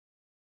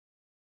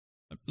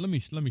let me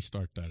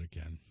start that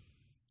again.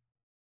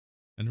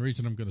 And the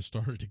reason I'm going to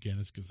start it again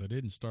is because I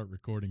didn't start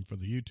recording for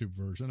the YouTube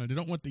version. I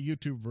don't want the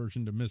YouTube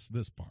version to miss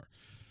this part.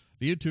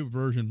 The YouTube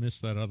version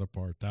missed that other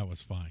part. That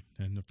was fine.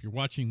 And if you're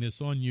watching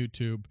this on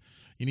YouTube,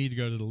 you need to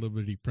go to the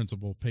Liberty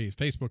Principle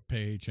Facebook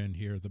page and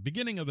hear the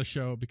beginning of the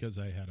show, because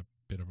I had a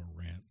bit of a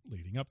rant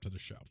leading up to the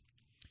show.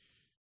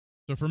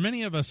 So for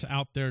many of us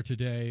out there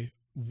today,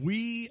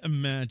 we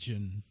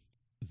imagine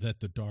that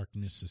the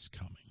darkness is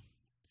coming.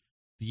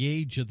 The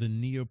age of the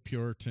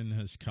Neo-Puritan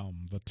has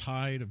come. The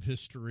tide of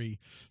history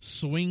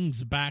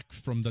swings back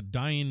from the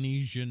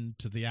Dionysian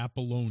to the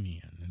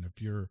Apollonian. And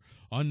if you're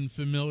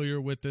unfamiliar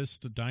with this,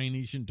 the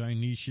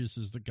Dionysius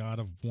is the god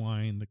of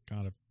wine, the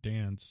god of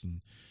dance,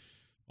 and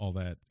all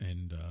that.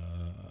 And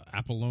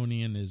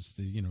Apollonian is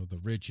the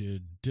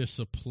rigid,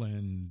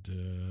 disciplined.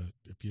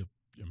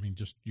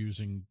 Just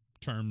using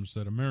terms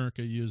that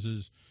America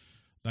uses,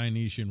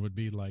 Dionysian would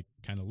be like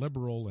kind of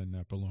liberal, and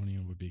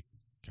Apollonian would be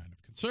kind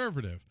of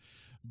conservative.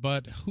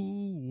 But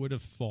who would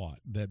have thought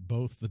that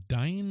both the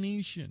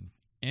Dionysian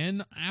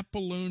and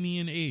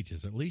Apollonian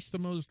ages, at least the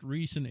most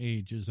recent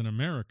ages in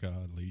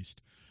America at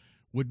least,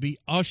 would be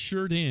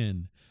ushered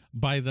in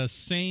by the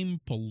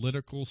same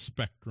political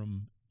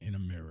spectrum in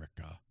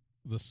America,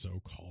 the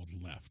so-called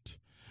left.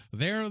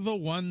 They're the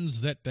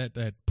ones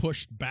that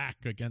pushed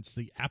back against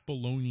the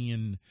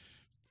Apollonian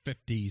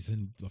 50s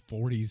and the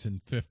 40s and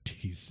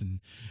 50s,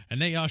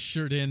 and they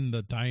ushered in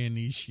the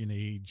Dionysian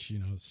age,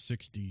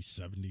 60s,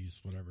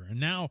 70s, whatever. And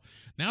now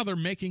they're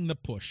making the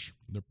push.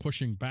 They're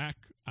pushing back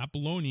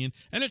Apollonian,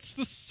 and it's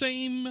the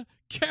same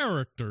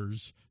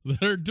characters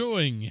that are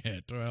doing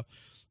it. Well,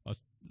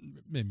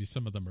 maybe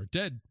some of them are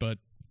dead, but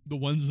the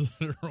ones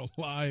that are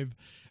alive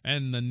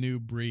and the new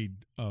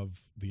breed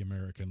of the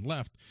American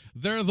left,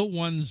 they're the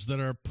ones that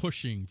are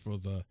pushing for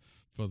the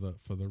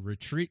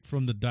retreat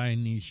from the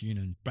Dionysian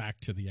and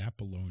back to the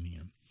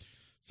Apollonian.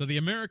 So the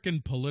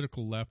American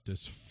political left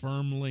is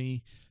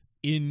firmly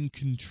in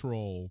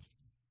control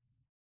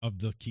of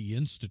the key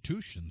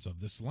institutions of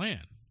this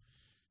land.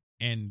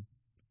 And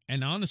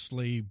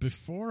honestly,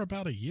 before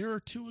about a year or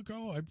two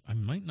ago, I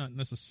might not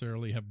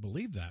necessarily have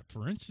believed that.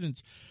 For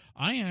instance,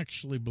 I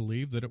actually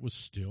believed that it was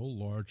still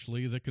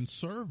largely the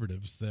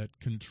conservatives that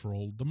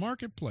controlled the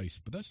marketplace,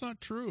 but that's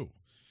not true.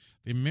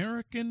 The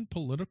American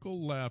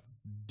political left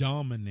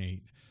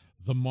dominate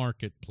the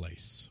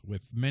marketplace,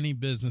 with many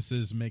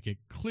businesses making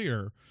it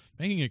clear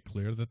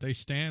that they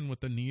stand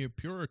with the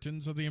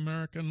Neo-Puritans of the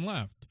American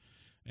left.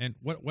 And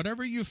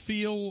whatever you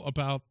feel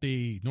about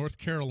the North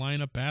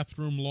Carolina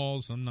bathroom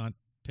laws, I'm not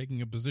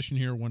taking a position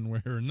here one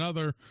way or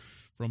another.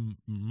 From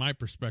my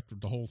perspective,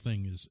 the whole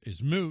thing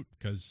is moot,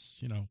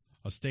 because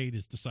a state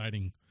is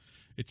deciding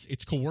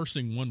it's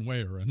coercing one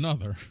way or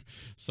another.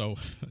 So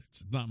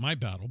it's not my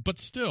battle. But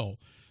still,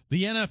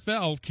 the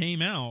NFL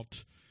came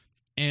out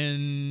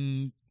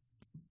and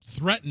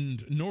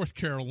threatened North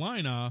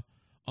Carolina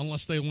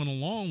unless they went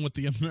along with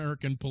the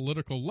American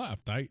political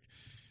left. I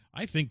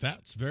think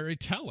that's very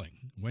telling.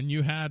 When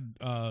you had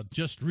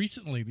just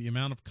recently the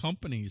amount of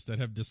companies that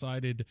have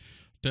decided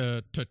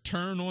to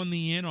turn on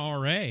the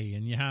NRA,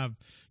 and you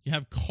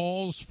have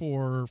calls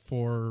for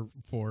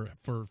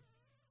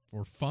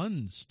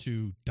funds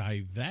to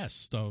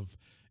divest of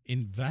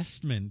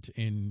investment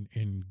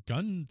in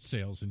gun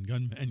sales and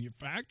gun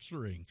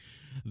manufacturing.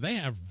 They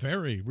have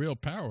very real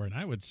power, and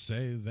I would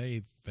say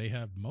they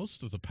have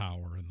most of the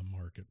power in the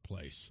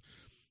marketplace.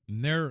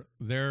 And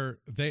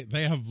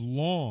they have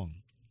long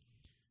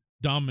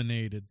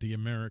dominated the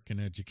American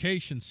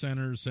education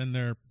centers, and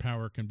their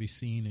power can be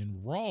seen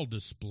in raw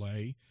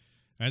display,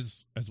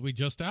 as we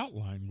just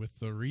outlined, with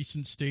the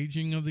recent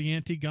staging of the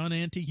anti-gun,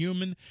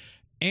 anti-human,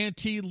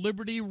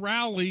 anti-liberty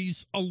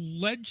rallies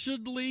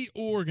allegedly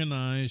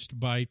organized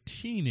by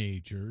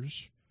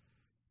teenagers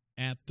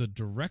at the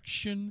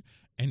direction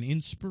and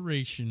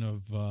inspiration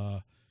of,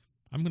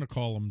 I'm going to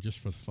call them, just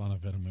for the fun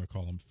of it, I'm going to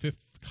call them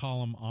fifth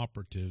column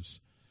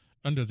operatives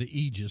under the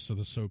aegis of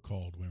the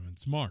so-called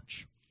Women's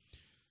March.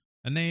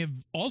 And they have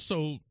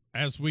also,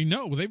 as we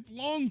know, they've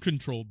long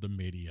controlled the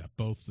media,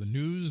 both the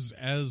news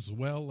as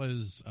well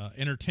as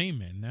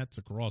entertainment, and that's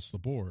across the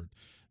board.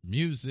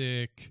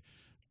 Music,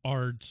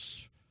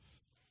 arts,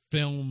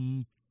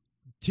 film,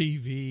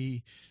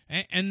 TV,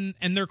 and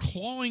they're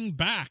clawing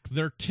back.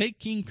 They're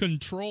taking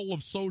control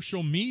of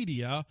social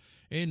media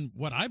in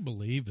what I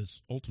believe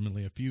is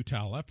ultimately a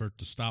futile effort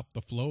to stop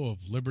the flow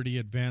of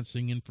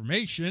liberty-advancing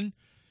information.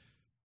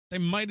 They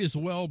might as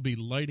well be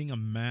lighting a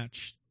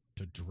match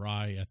to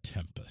dry a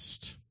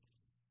tempest.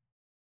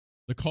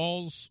 The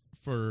calls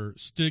for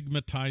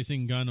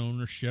stigmatizing gun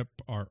ownership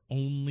are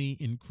only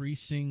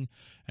increasing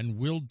and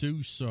will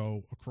do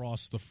so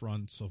across the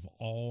fronts of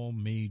all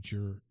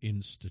major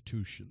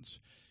institutions,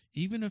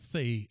 even if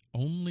they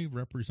only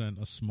represent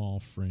a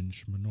small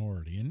fringe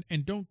minority.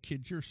 And don't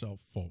kid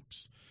yourself,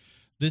 folks.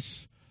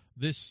 This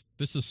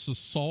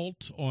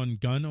assault on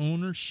gun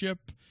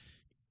ownership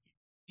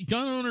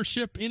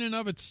in and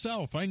of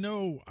itself, I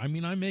know, I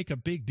mean, I make a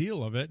big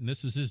deal of it, and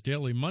this is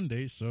iSDaily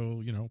Monday,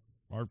 so,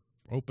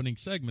 opening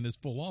segment is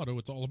full auto.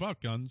 It's all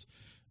about guns.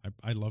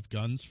 I love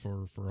guns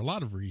for a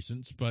lot of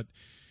reasons, but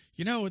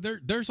you know,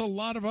 there's a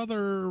lot of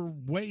other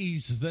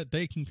ways that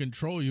they can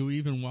control you,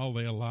 even while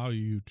they allow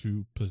you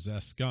to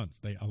possess guns.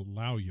 They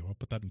allow you, I'll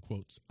put that in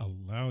quotes,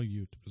 allow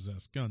you to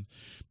possess guns.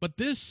 But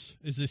this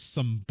is a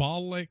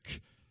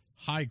symbolic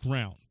high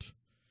ground.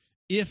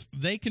 If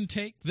they can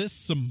take this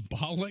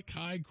symbolic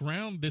high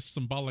ground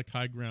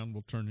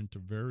will turn into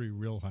very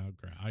real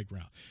high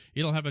ground.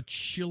 It'll have a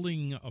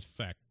chilling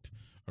effect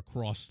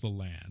across the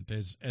land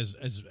as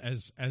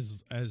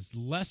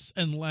less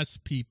and less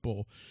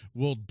people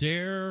will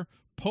dare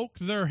poke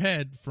their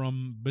head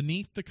from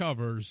beneath the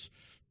covers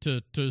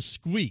to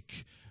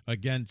squeak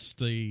against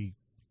the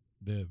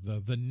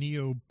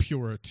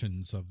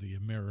neo-Puritans of the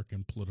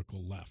American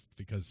political left.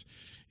 Because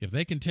if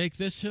they can take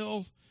this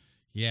hill,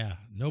 yeah,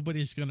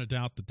 nobody's going to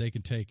doubt that they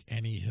can take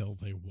any hill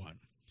they want.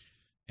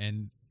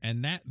 And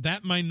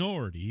that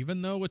minority,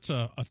 even though it's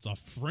a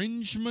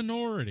fringe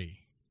minority,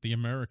 the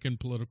American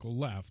political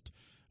left,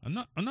 I'm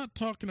not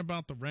talking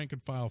about the rank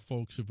and file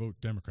folks who vote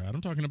Democrat.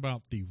 I'm talking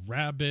about the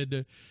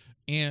rabid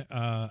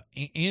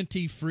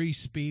anti-free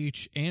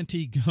speech,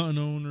 anti-gun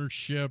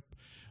ownership,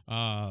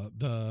 let's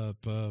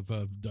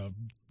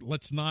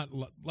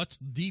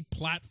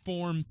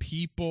deplatform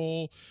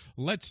people.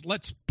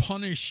 Let's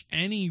punish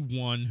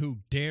anyone who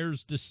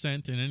dares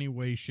dissent in any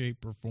way,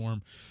 shape, or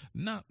form.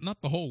 Not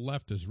the whole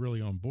left is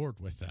really on board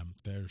with them.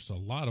 There's a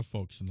lot of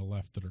folks in the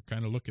left that are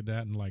kind of looking at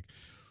that and like,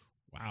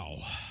 wow,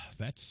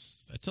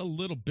 that's a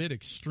little bit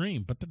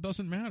extreme, but that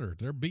doesn't matter.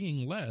 They're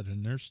being led,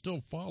 and they're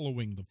still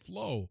following the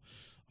flow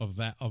of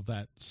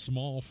that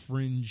small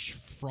fringe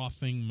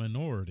frothing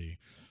minority.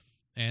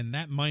 And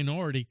that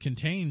minority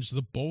contains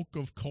the bulk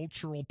of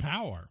cultural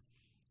power,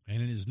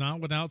 and it is not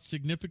without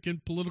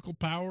significant political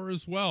power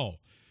as well,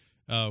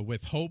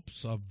 with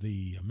hopes of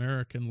the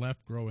American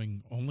left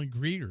growing only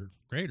greater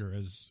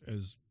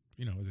as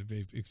you know,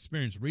 they've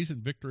experienced recent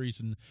victories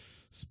in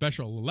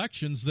special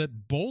elections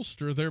that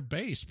bolster their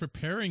base,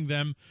 preparing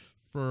them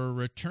for a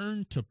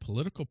return to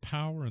political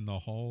power in the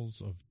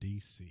halls of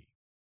D.C.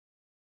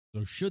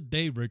 So should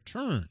they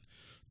return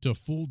to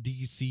full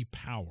D.C.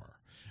 power,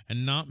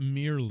 and not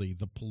merely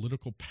the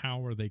political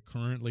power they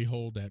currently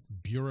hold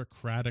at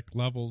bureaucratic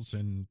levels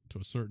and, to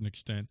a certain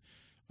extent,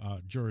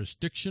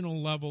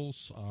 jurisdictional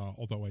levels,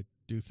 although I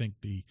do think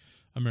the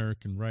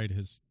American right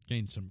has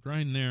gained some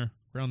ground there,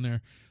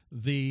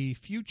 the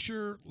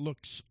future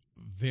looks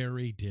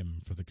very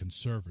dim for the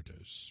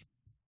conservatives,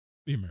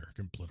 the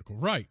American political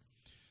right,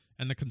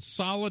 and the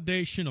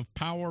consolidation of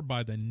power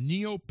by the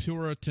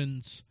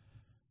neo-Puritans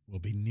will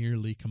be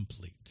nearly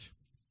complete.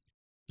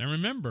 Now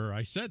remember,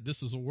 I said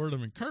this is a word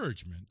of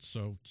encouragement,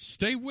 so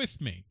stay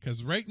with me,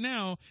 because right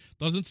now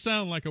doesn't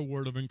sound like a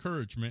word of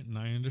encouragement, and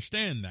I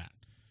understand that.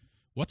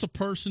 What's a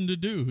person to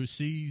do who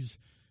sees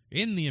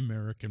in the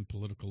American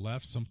political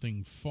left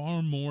something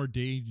far more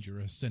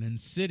dangerous and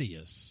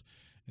insidious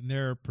in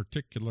their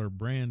particular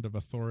brand of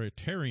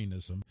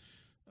authoritarianism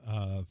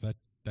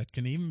that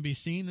can even be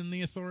seen in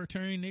the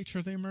authoritarian nature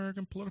of the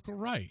American political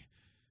right?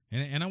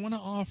 And I want to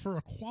offer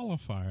a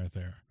qualifier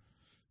there.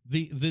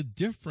 The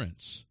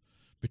difference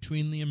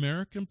between the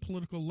American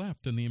political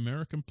left and the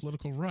American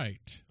political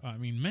right. I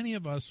mean, many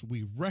of us,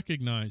 we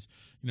recognize,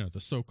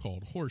 the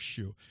so-called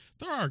horseshoe.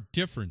 There are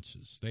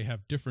differences. They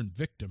have different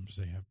victims.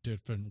 They have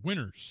different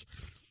winners.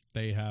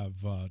 They have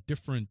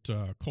different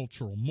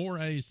cultural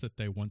mores that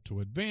they want to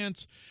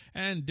advance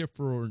and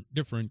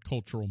different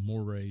cultural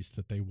mores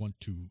that they want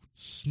to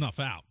snuff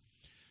out.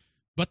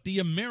 But the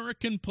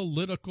American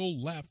political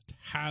left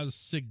has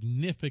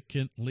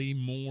significantly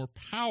more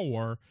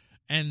power,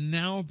 and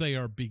now they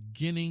are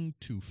beginning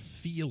to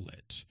feel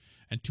it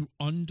and to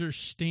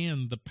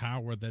understand the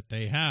power that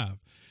they have.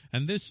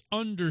 And this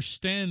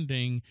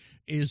understanding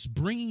is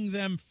bringing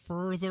them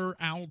further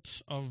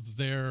out of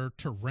their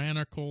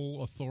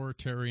tyrannical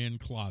authoritarian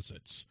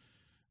closets.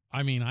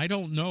 I mean, I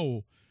don't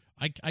know.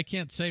 I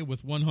can't say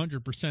with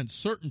 100%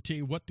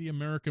 certainty what the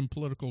American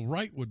political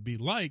right would be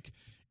like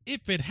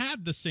if it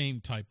had the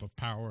same type of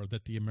power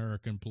that the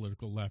American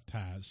political left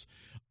has.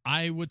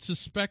 I would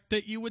suspect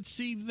that you would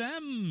see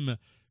them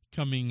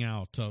coming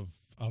out of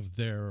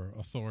their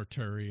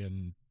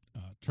authoritarian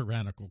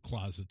tyrannical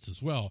closets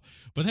as well,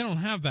 but they don't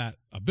have that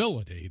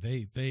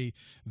ability.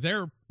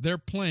 They're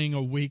playing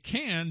a weak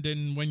hand,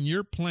 and when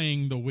you're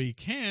playing the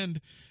weak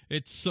hand,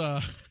 it's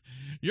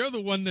you're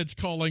the one that's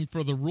calling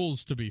for the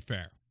rules to be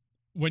fair.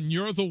 When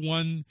you're the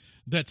one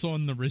that's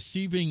on the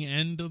receiving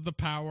end of the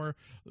power,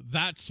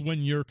 that's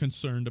when you're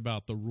concerned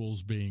about the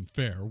rules being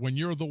fair. When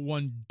you're the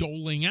one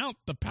doling out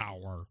the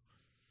power,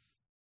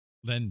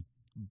 then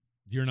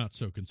you're not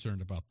so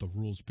concerned about the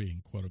rules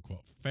being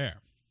quote-unquote fair.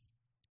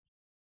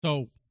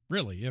 So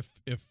really, if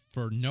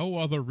for no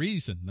other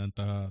reason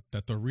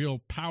that the real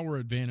power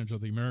advantage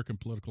of the American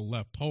political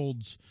left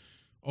holds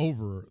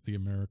over the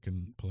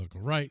American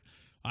political right,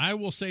 I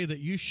will say that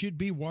you should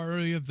be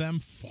wary of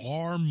them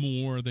far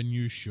more than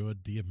you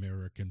should the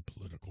American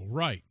political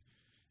right.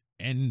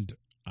 And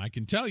I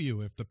can tell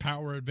you, if the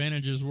power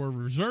advantages were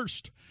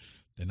reversed,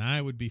 then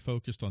I would be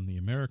focused on the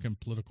American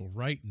political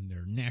right and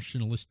their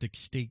nationalistic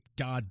state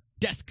god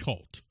death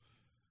cult.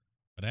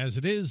 But as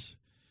it is,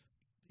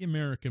 the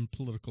American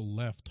political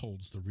left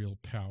holds the real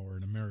power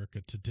in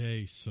America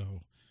today,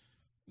 so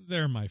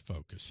they're my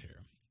focus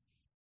here.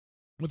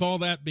 With all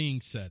that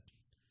being said,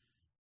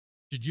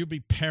 should you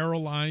be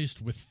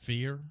paralyzed with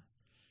fear?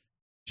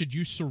 Should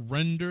you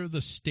surrender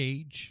the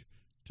stage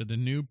to the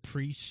new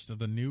priest of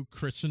the new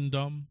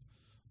Christendom,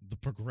 the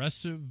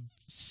progressive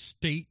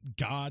state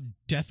god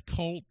death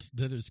cult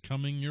that is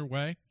coming your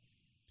way?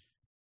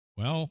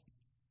 Well,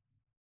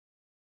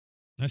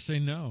 I say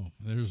no.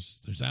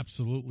 There's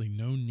absolutely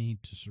no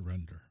need to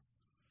surrender.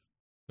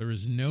 There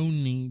is no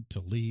need to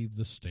leave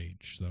the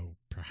stage, though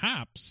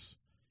perhaps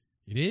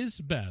it is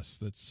best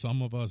that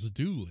some of us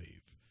do leave.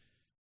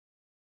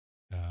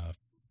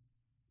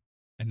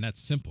 And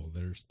that's simple.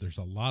 There's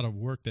a lot of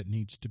work that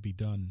needs to be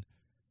done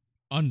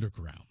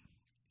underground.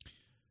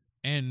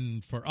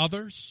 And for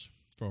others,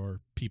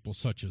 for people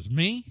such as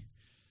me,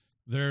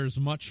 there's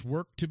much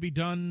work to be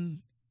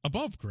done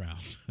above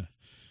ground.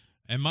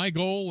 And my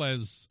goal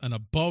as an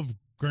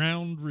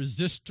above-ground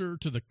resistor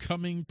to the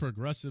coming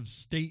progressive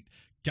state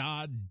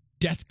god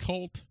death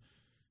cult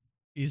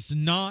is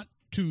not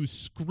to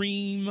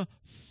scream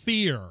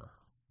fear.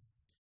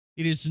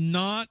 It is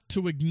not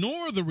to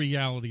ignore the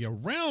reality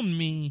around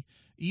me,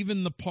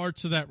 even the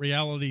parts of that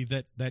reality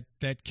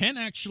that can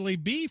actually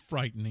be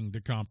frightening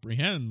to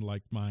comprehend,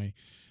 like my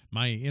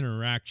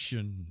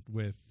interaction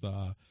with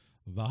the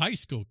high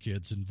school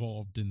kids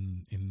involved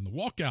in the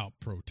walkout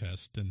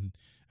protest and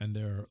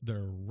their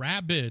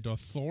rabid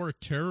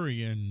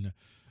authoritarian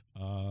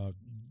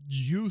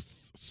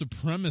youth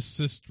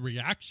supremacist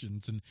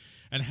reactions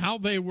and how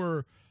they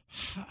were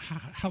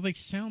how they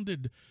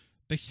sounded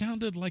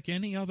like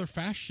any other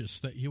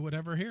fascist that you would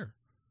ever hear,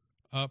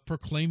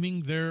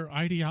 proclaiming their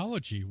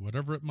ideology,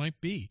 whatever it might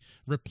be.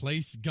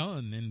 Replace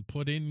gun and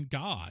put in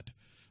God.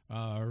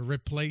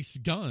 Replace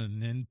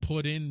gun and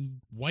put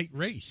in white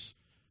race.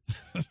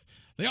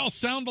 They all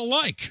sound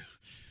alike.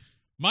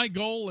 My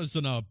goal as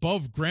an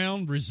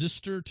above-ground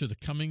resistor to the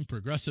coming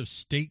progressive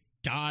state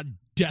god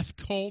death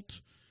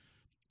cult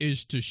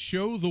is to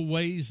show the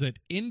ways that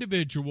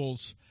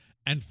individuals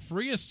and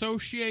free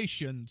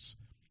associations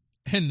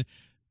and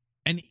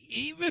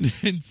even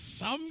in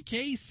some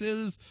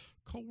cases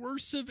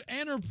coercive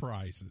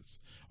enterprises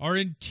are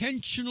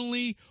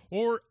intentionally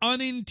or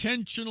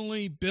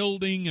unintentionally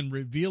building and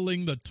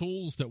revealing the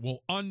tools that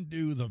will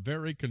undo the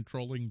very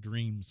controlling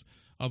dreams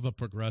of the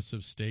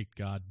progressive state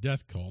god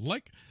death cult.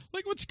 Like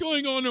what's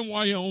going on in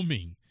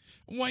Wyoming.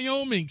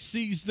 Wyoming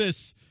sees the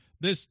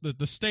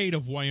state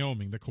of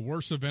Wyoming, the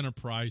coercive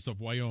enterprise of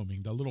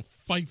Wyoming, the little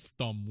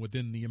fiefdom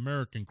within the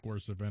American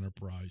coercive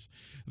enterprise.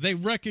 They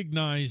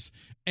recognize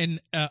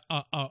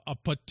a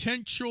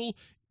potential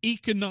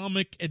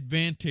economic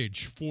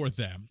advantage for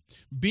them,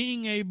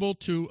 being able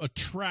to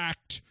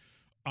attract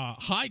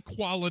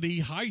high-quality,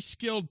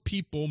 high-skilled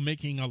people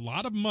making a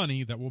lot of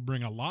money that will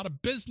bring a lot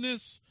of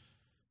business,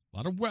 a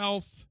lot of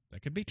wealth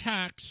that can be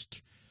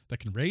taxed, that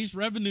can raise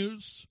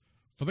revenues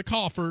for the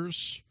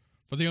coffers,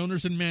 for the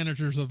owners and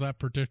managers of that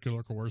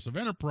particular coercive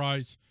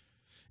enterprise,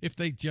 if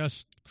they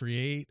just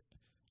create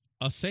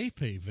a safe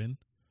haven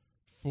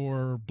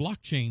for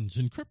blockchains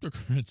and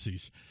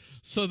cryptocurrencies.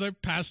 So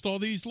they've passed all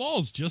these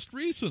laws just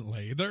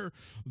recently.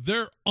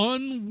 They're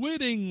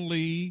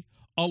unwittingly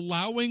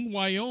allowing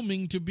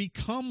Wyoming to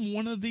become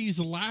one of these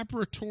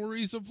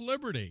laboratories of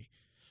liberty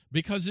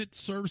because it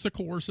serves the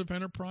coercive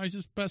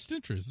enterprise's best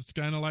interest. It's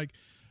kind of like,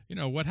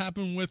 what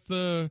happened with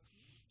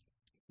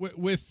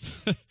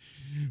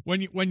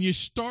when you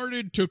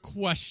started to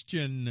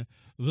question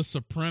the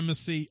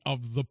supremacy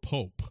of the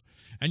Pope,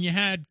 and you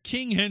had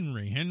King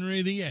Henry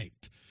VIII,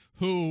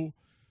 who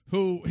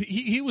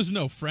he was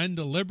no friend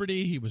to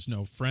liberty. He was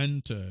no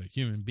friend to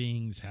human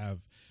beings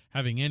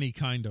having any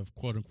kind of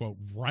quote unquote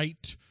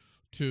right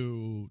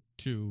to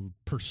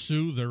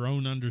pursue their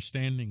own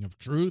understanding of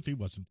truth. He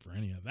wasn't for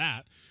any of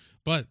that.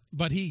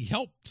 But he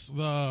helped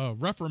the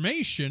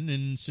Reformation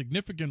in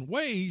significant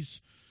ways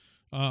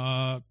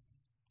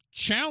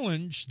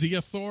challenge the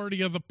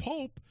authority of the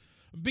Pope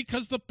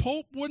because the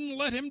Pope wouldn't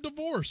let him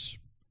divorce.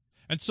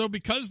 And so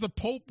because the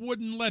Pope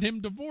wouldn't let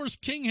him divorce,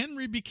 King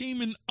Henry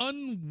became an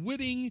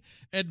unwitting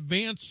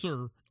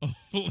advancer of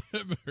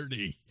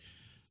liberty.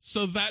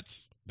 So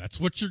that's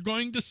what you're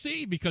going to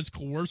see, because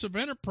coercive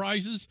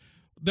enterprises,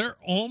 they're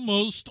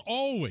almost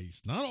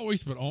always, not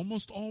always, but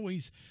almost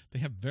always, they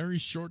have very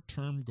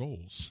short-term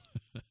goals.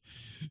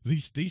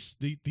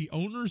 The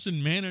owners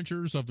and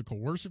managers of the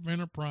coercive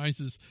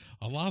enterprises,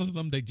 a lot of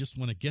them, they just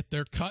want to get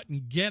their cut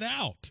and get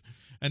out.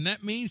 And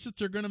that means that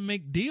they're going to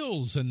make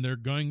deals and they're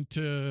going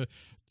to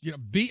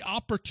be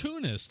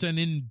opportunists. And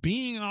in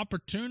being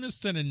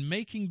opportunists and in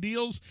making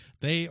deals,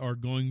 they are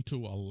going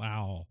to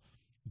allow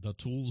the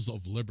tools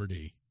of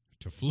liberty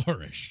to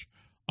flourish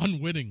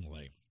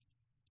unwittingly.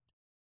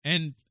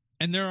 And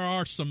there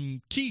are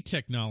some key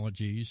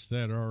technologies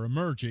that are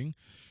emerging,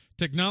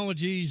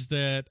 technologies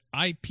that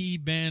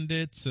IP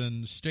bandits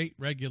and state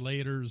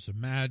regulators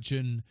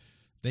imagine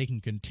they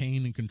can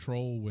contain and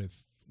control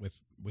with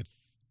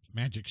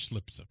magic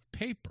slips of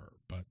paper,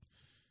 but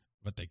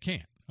they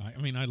can't. I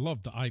mean, I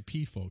love the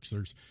IP folks.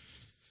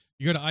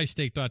 You go to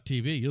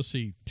iState.tv, you'll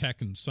see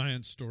tech and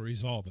science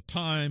stories all the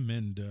time,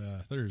 and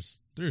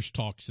there's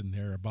talks in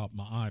there about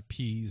my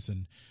IPs,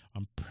 and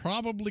I'm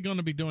probably going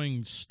to be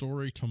doing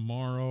story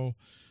tomorrow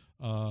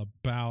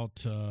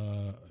about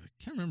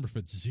I can't remember if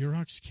it's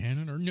Xerox,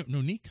 Canon, or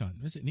no Nikon.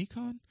 Is it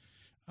Nikon?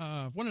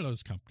 One of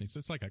those companies.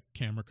 It's like a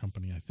camera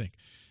company, I think.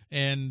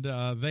 And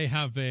they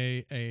have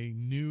a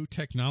new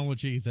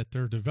technology that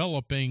they're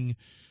developing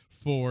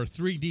for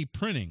 3D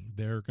printing.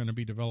 They're going to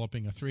be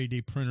developing a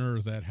 3D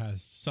printer that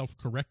has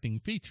self-correcting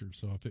features.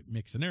 So if it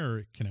makes an error,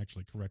 it can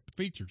actually correct the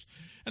features.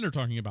 And they're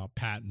talking about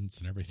patents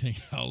and everything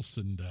else.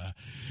 And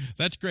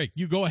that's great.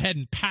 You go ahead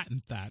and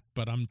patent that.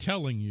 But I'm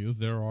telling you,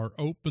 there are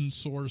open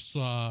source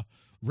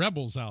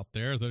rebels out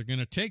there that are going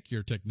to take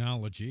your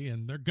technology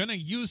and they're going to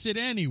use it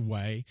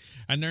anyway,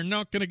 and they're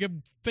not going to give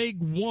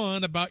fig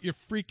one about your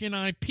freaking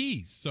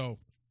IPs. So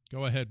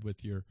go ahead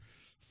with your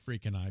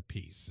freaking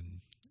IPs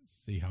and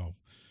see how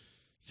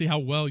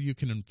well you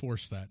can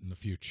enforce that in the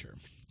future.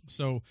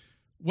 So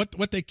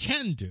what they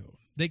can do,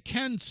 they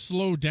can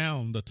slow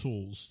down the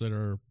tools that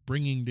are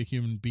bringing to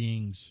human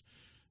beings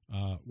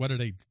whether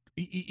they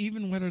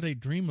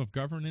dream of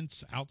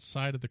governance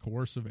outside of the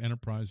coercive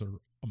enterprise or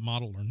a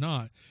model or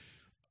not.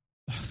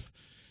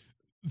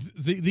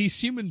 These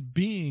human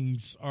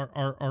beings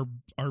are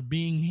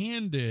being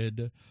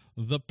handed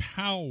the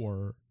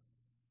power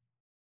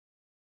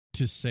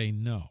to say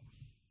no.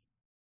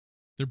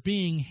 They're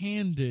being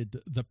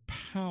handed the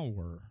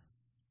power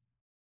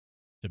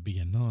to be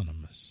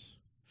anonymous.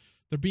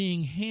 They're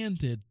being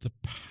handed the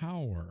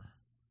power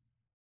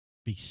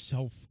to be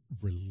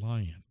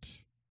self-reliant.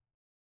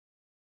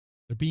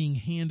 They're being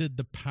handed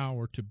the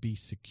power to be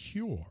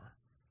secure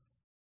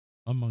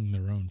among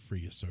their own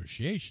free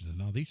associations.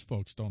 Now, these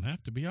folks don't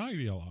have to be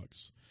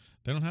ideologues.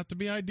 They don't have to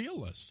be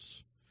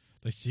idealists.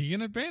 They see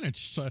an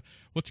advantage. So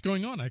what's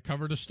going on? I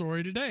covered a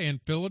story today in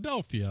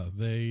Philadelphia.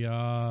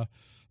 The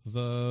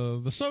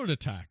soda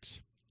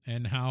tax,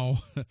 and how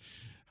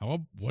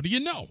what do you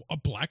know? A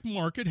black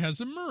market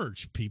has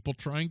emerged. People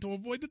trying to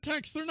avoid the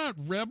tax. They're not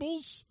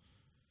rebels.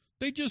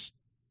 They just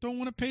don't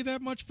want to pay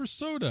that much for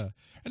soda.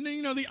 And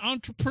then, the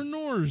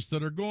entrepreneurs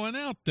that are going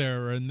out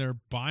there and they're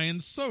buying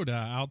soda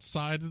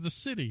outside of the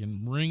city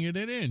and bringing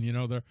it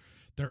in.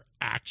 They're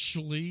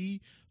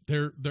actually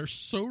they're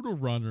soda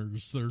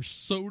runners. They're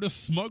soda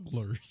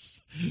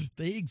smugglers.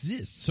 They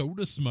exist.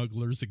 Soda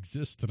smugglers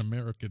exist in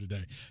America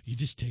today. You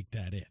just take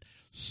that in.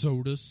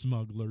 Soda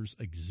smugglers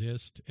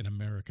exist in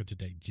America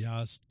today.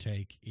 Just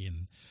take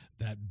in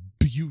that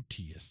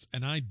beauteous,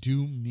 and I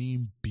do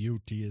mean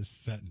beauteous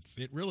sentence.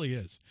 It really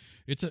is.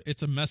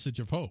 It's a message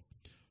of hope.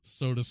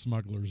 Soda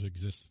smugglers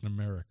exist in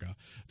America.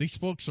 These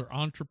folks are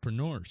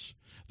entrepreneurs.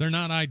 They're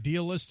not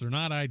idealists. They're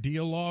not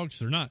ideologues.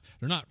 They're not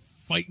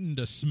fighting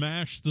to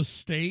smash the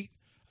state.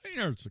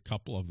 There's a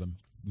couple of them.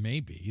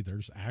 Maybe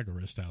there's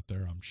agorists out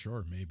there, I'm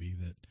sure, maybe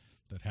that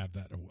have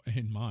that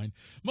in mind.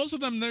 Most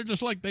of them, they're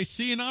just like, they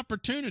see an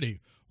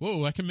opportunity.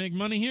 Whoa, I can make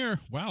money here.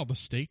 Wow, the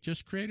state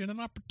just created an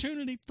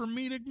opportunity for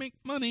me to make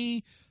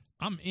money.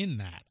 I'm in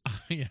that.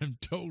 I am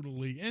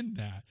totally in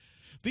that.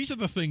 These are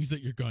the things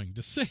that you're going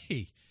to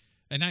see.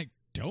 And I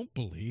don't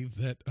believe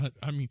that,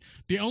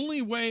 the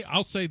only way,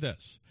 I'll say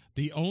this,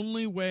 the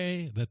only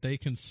way that they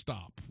can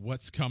stop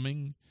what's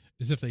coming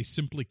is if they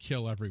simply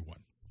kill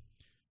everyone.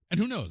 And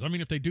who knows?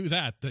 If they do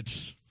that,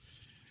 that's,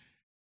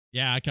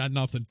 I got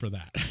nothing for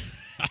that.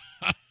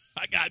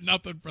 I got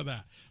nothing for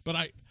that. But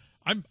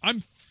I'm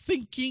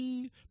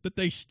thinking that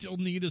they still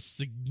need a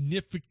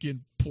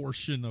significant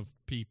portion of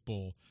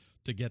people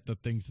to get the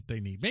things that they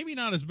need. Maybe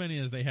not as many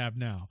as they have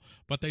now,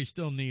 but they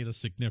still need a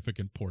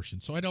significant portion.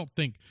 So I don't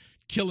think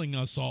killing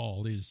us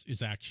all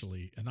is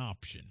actually an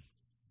option.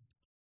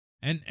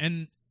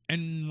 And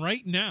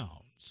right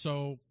now,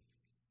 so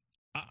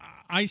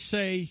I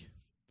say,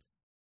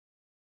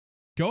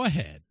 go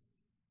ahead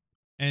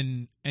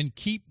and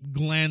keep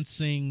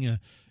glancing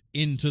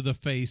into the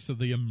face of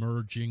the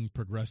emerging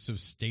progressive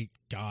state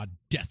god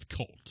death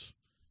cult.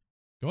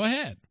 Go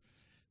ahead.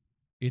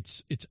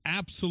 It's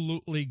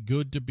absolutely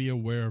good to be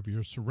aware of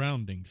your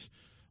surroundings,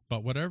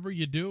 but whatever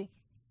you do,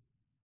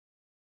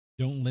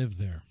 don't live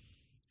there.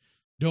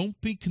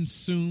 Don't be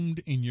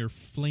consumed in your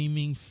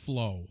flaming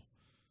flow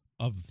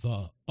of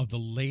the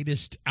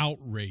latest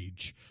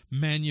outrage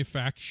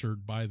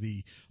manufactured by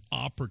the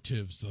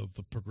operatives of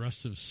the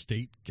progressive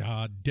state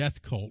god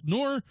death cult,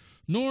 nor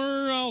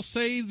I'll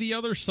say the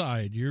other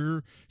side.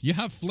 You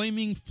have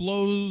flaming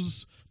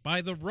flows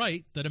by the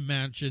right that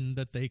imagine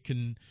that they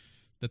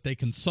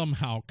can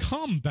somehow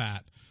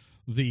combat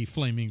the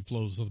flaming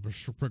flows of the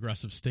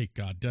progressive state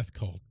god death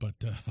cult, but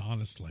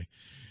honestly,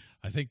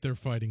 I think they're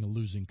fighting a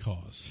losing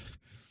cause.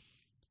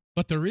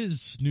 But there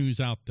is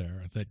news out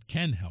there that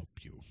can help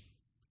you,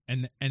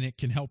 and it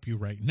can help you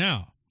right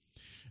now.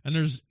 And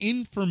there's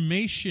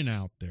information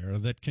out there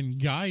that can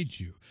guide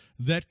you,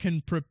 that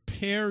can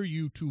prepare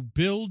you to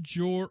build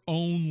your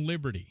own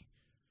liberty.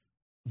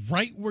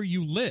 right where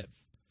you live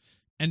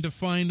and to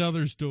find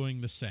others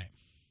doing the same.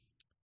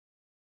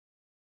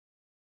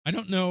 I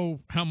don't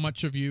know how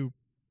much of you,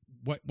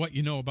 what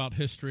you know about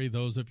history,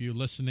 those of you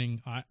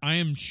listening. I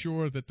am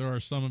sure that there are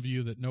some of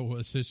you that know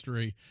his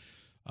history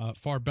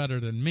far better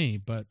than me,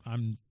 but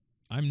I'm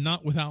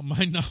not without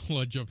my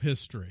knowledge of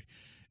history.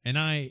 And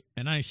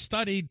I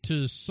studied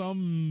to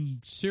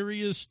some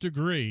serious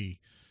degree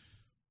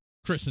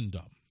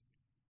Christendom.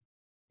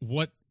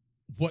 What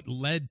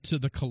led to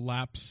the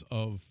collapse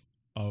of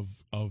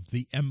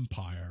the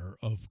empire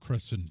of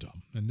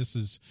Christendom. And this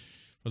is,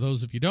 for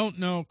those of you who don't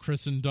know,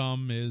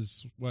 Christendom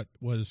is what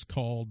was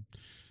called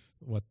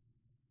what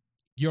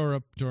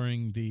Europe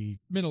during the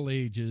Middle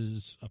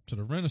Ages up to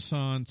the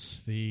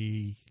Renaissance,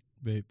 the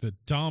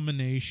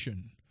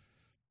domination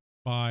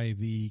by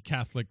the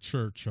Catholic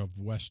Church of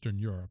Western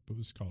Europe. It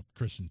was called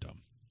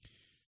Christendom.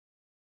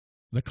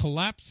 The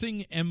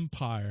collapsing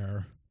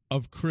empire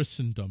of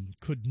Christendom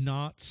could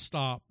not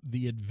stop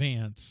the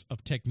advance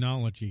of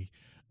technology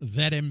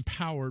that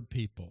empowered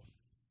people.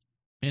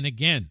 And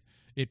again,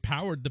 it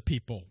powered the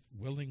people,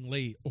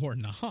 willingly or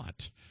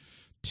not,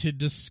 to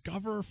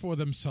discover for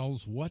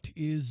themselves what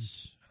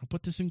is, I'll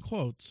put this in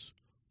quotes,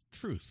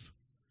 truth.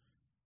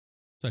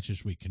 Such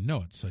as we can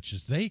know it, such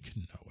as they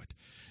can know it.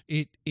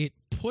 It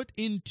put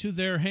into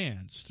their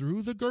hands,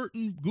 through the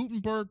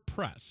Gutenberg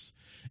press,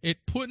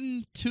 it put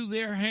into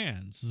their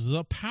hands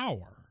the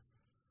power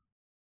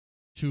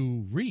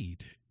to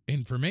read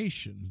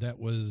information that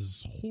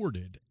was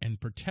hoarded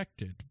and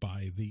protected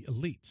by the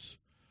elites.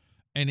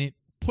 And it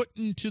put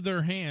into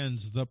their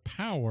hands the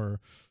power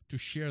to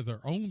share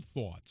their own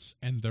thoughts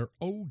and their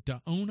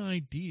own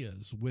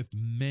ideas with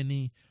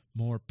many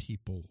more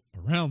people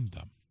around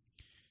them.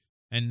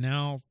 And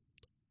now,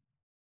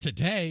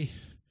 today,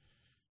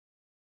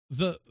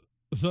 the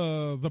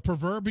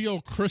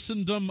proverbial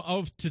Christendom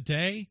of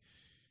today,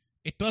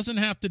 it doesn't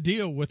have to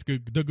deal with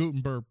the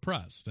Gutenberg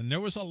press. And there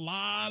was a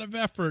lot of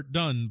effort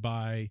done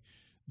by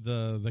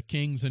the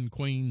kings and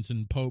queens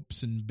and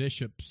popes and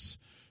bishops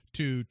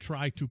to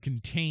try to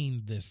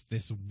contain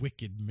this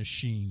wicked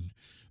machine.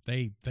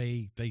 They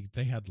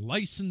had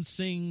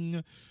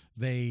licensing.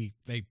 They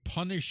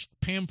punished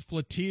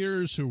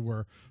pamphleteers who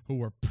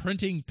were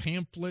printing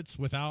pamphlets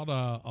without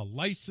a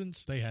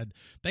license. They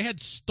had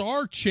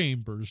star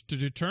chambers to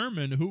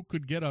determine who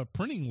could get a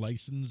printing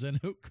license and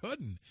who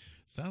couldn't.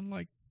 Sound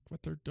like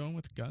what they're doing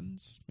with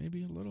guns,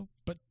 maybe a little,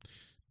 but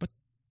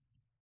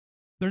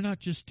they're not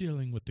just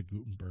dealing with the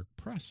Gutenberg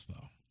press,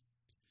 though.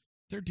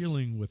 They're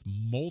dealing with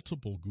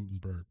multiple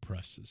Gutenberg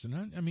presses,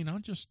 and I mean, I'll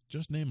just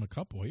name a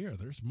couple here.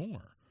 There's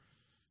more.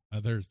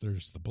 There's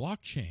the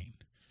blockchain.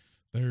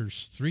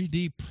 There's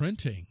 3D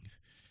printing.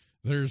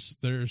 There's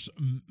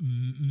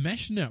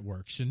mesh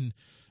networks, and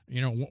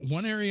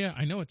one area,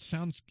 I know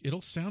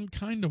it'll sound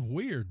kind of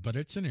weird, but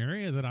it's an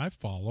area that I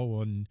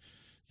follow, and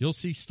you'll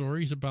see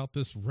stories about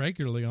this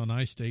regularly on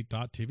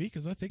iState.tv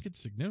because I think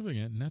it's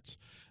significant, and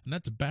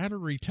that's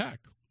battery tech.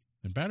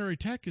 And battery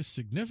tech is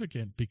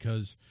significant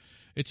because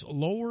it's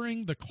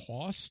lowering the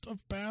cost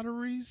of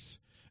batteries,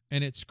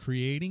 and it's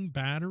creating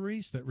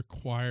batteries that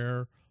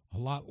require a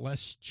lot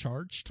less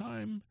charge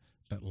time,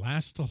 that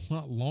last a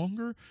lot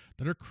longer,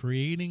 that are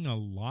creating a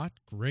lot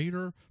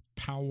greater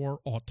power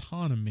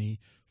autonomy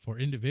for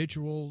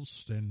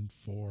individuals and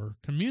for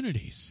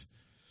communities.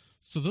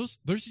 So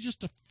there's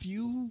just a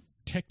few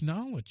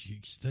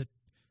technologies that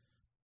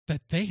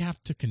they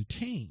have to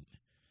contain.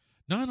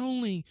 Not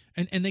only,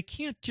 and they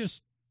can't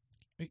just,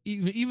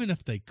 even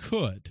if they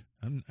could,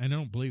 I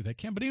don't believe they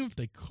can, but even if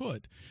they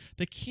could,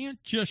 they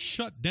can't just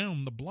shut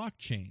down the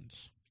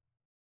blockchains.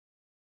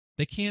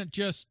 They can't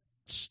just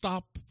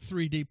stop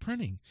 3D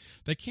printing.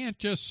 They can't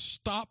just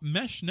stop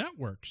mesh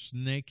networks,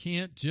 and they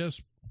can't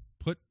just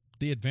put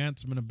the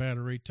advancement of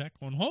battery tech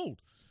on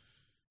hold.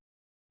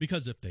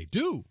 Because if they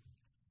do,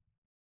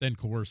 then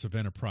coercive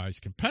enterprise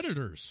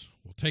competitors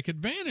will take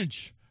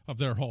advantage of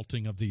their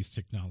halting of these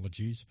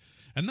technologies,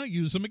 and they'll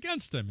use them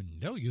against them,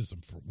 and they'll use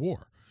them for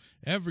war.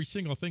 Every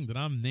single thing that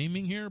I'm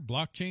naming here,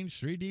 blockchains,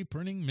 3D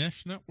printing,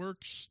 mesh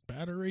networks,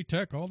 battery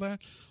tech, all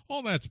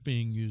that's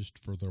being used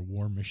for their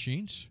war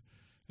machines.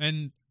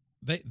 And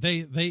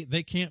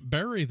they can't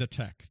bury the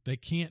tech. They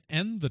can't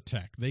end the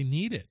tech. They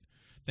need it.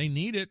 They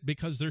need it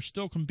because they're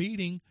still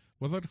competing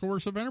with other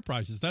coercive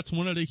enterprises. That's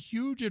one of the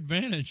huge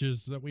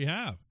advantages that we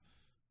have.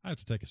 I have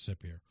to take a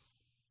sip here.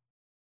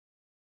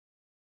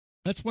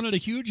 That's one of the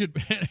huge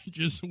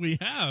advantages we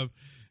have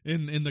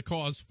in the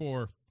cause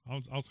for,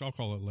 I'll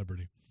call it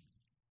liberty,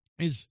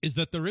 is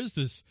that there is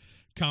this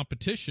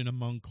competition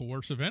among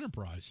coercive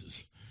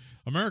enterprises.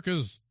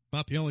 America's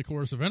not the only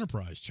coercive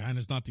enterprise.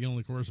 China's not the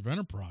only coercive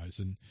enterprise.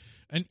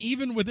 And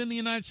even within the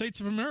United States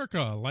of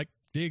America, like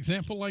the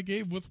example I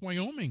gave with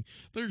Wyoming,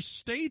 there's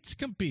states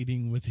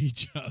competing with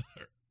each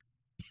other.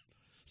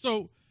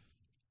 So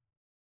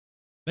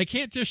they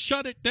can't just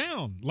shut it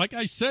down. Like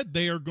I said,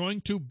 they are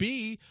going to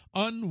be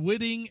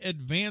unwitting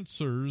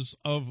advancers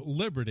of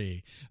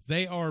liberty.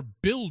 They are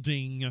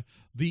building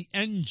the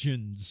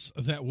engines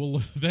that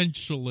will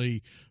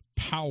eventually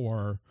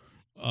power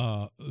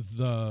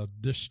the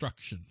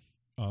destruction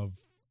of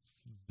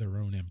their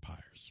own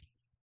empires.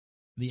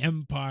 The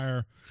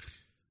empire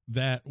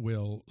that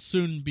will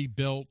soon be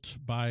built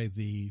by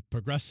the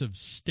progressive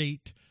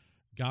state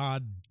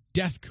god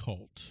death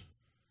cult.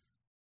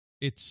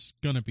 It's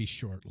going to be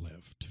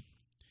short-lived.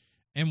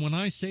 And when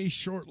I say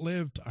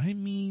short-lived, I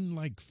mean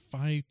like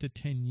 5 to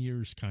 10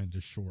 years kind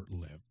of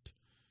short-lived.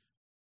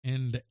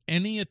 And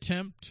any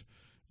attempt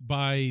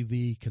by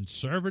the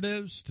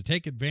conservatives to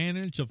take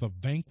advantage of the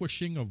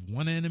vanquishing of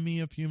one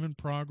enemy of human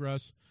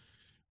progress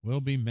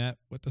will be met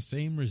with the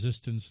same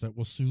resistance that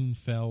will soon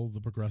fell the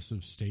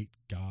progressive state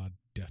god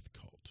death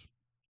cult.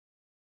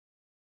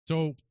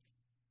 So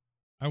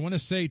I want to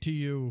say to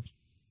you,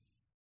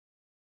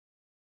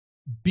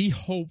 be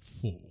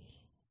hopeful,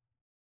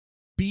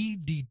 be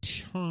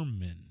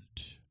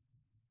determined,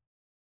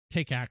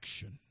 take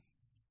action,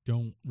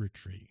 don't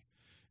retreat.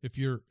 If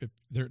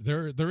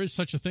there is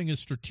such a thing as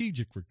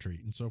strategic retreat,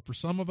 and so for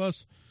some of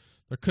us,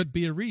 there could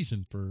be a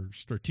reason for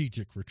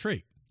strategic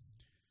retreat.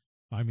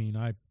 I mean,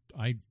 I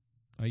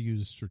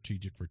use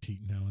strategic retreat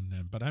now and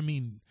then, but I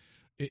mean,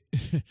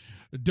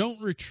 don't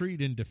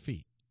retreat in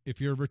defeat. If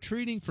you're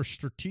retreating for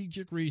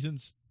strategic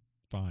reasons,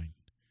 fine,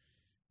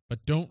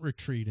 but don't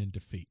retreat in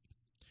defeat.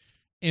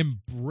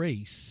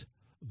 Embrace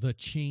the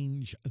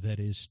change that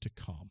is to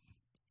come,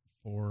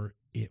 for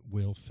it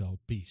will fell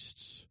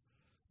beasts.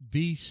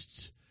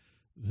 Beasts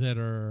that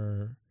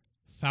are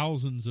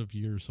thousands of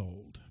years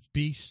old.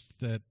 Beasts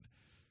that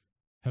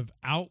have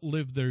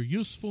outlived their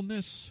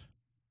usefulness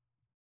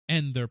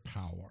and their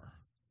power.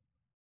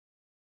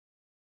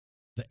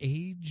 The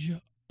age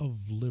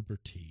of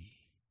liberty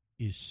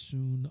is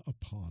soon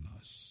upon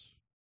us.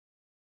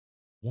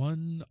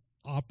 One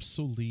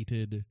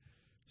obsoleted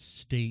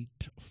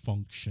state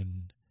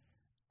function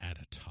at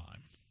a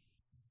time.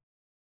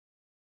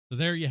 So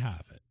there you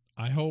have it.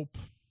 I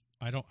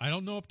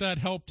don't know if that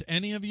helped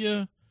any of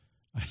you.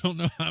 I don't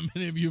know how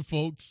many of you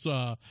folks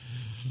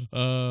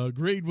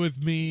agreed with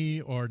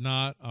me or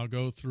not. I'll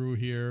go through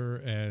here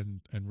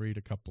and read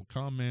a couple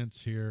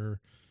comments here.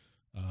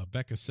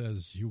 Becca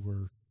says you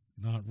were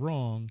not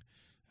wrong,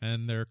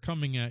 and they're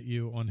coming at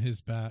you on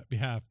his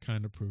behalf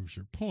kind of proves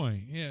your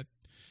point. It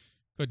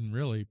couldn't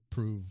really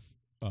prove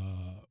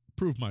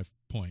my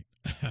point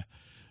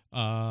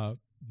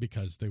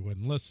because they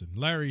wouldn't listen.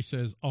 Larry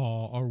says,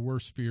 "Oh, our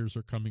worst fears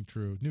are coming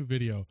true." New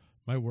video.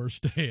 My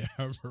worst day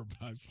ever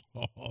by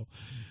Paul.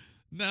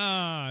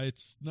 Nah,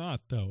 it's not,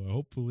 though.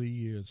 Hopefully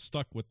you're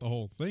stuck with the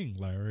whole thing,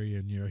 Larry,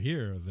 and you're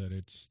here that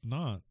it's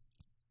not.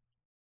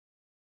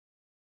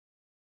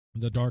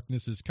 The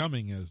darkness is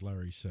coming, as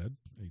Larry said.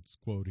 He's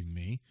quoting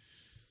me.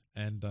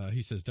 And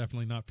he says,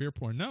 definitely not fear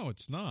porn. No,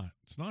 it's not.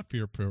 It's not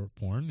fear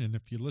porn. And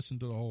if you listen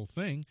to the whole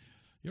thing,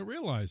 you'll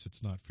realize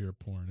it's not fear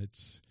porn.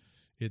 It's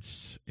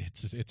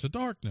a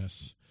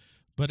darkness.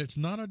 But it's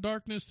not a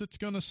darkness that's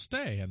going to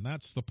stay, and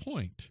that's the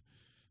point.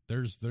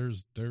 There's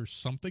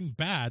something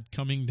bad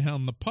coming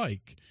down the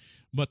pike,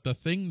 but the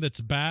thing that's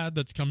bad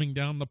that's coming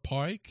down the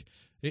pike,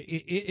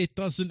 it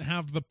doesn't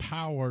have the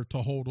power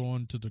to hold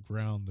on to the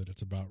ground that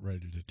it's about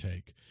ready to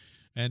take.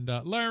 And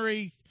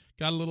Larry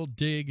got a little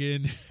dig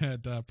in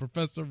at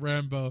Professor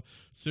Rambo.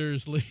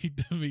 Seriously,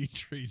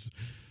 Dimitri's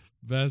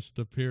best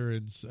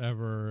appearance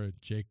ever.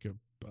 Jacob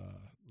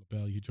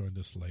LaBelle, you joined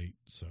us late,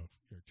 so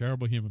you're a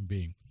terrible human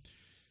being.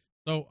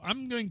 So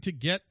I'm going to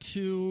get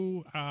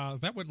to,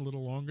 that went a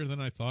little longer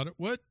than I thought it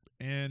would,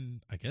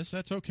 and I guess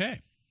that's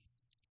okay.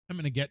 I'm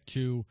going to get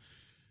to,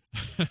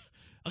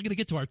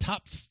 our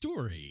top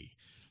story.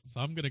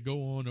 So I'm going to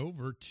go on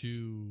over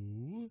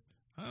to,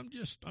 I'm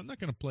not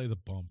going to play the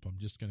bump. I'm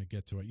just going to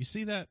get to it. You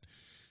see that?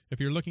 If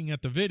you're looking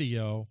at the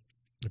video,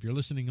 if you're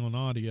listening on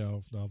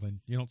audio, well,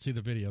 then you don't see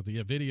the video.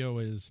 The video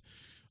is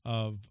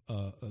of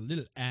a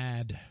little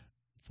ad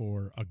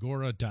for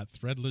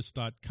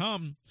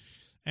agora.threadless.com.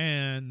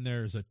 And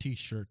there's a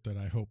T-shirt that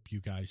I hope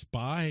you guys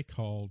buy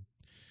called,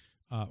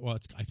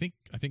 I think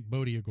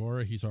Bodhi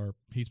Agora. He's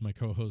my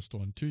co-host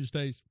on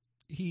Tuesdays.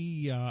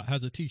 He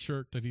has a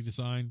T-shirt that he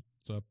designed.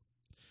 It's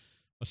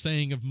a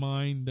saying of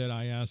mine that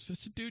I asked. I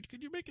said, "Dude,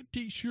 could you make a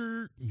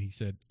T-shirt?" And he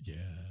said,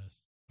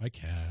 "Yes, I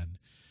can."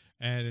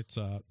 And it's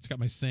got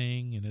my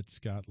saying, and it's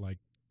got like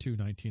two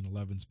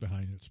 1911s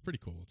behind it. It's pretty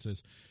cool. It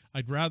says,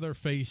 "I'd rather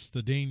face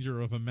the danger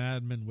of a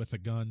madman with a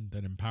gun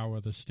than empower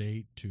the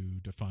state to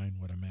define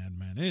what a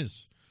madman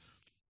is."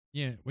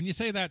 Yeah, when you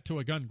say that to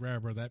a gun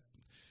grabber, that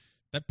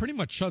pretty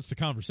much shuts the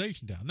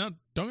conversation down. Now,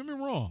 don't get me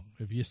wrong.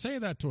 If you say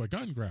that to a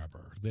gun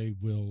grabber, they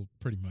will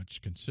pretty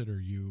much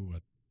consider you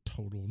a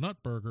total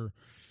nutburger.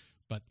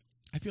 But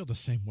I feel the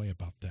same way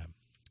about them.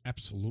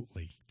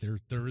 Absolutely.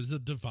 There is a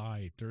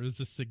divide. There is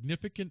a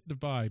significant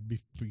divide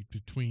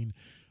between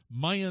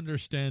my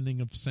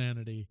understanding of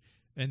sanity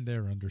and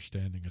their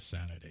understanding of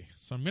sanity.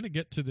 So I'm going to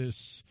get to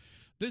this.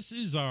 This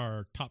is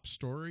our top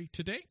story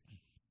today,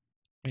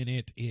 and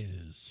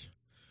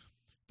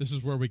this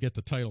is where we get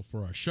the title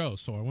for our show.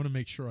 So I want to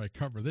make sure I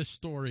cover this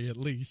story at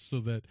least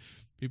so that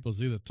people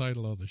see the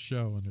title of the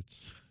show, and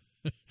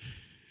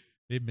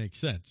It makes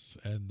sense.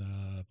 And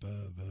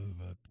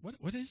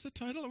what is the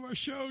title of our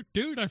show?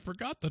 Dude, I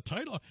forgot the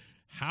title.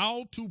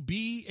 How to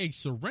Be a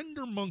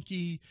Surrender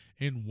Monkey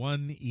in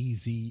One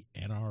Easy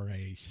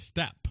NRA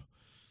Step.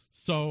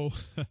 So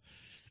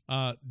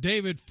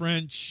David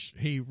French,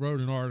 he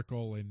wrote an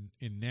article in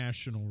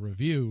National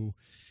Review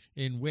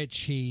in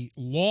which he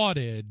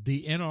lauded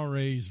the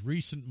NRA's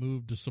recent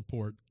move to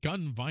support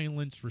gun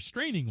violence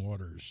restraining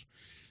orders.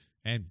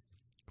 And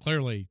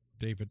clearly,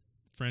 David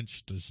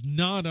French does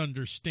not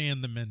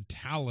understand the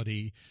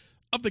mentality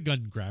of the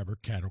Gun Grabber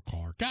Cattle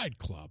Car Guide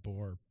Club,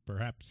 or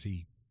perhaps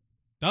he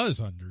does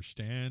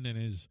understand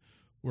and is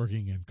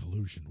working in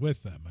collusion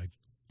with them. I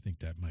think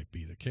that might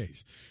be the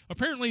case.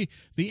 Apparently,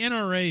 the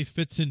NRA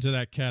fits into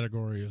that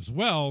category as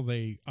well.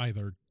 They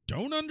either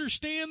don't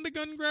understand the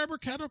Gun Grabber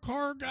Cattle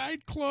Car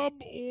Guide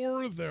Club,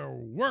 or they're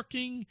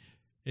working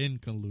in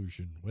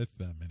collusion with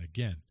them. And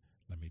again,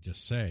 let me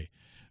just say,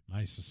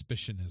 my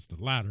suspicion is the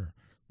latter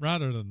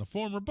rather than the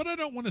former, but I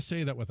don't want to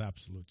say that with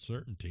absolute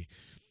certainty.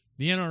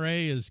 The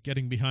NRA is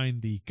getting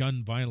behind the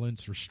gun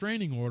violence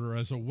restraining order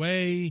as a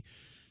way,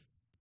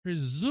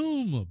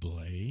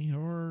 presumably,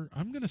 or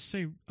I'm going to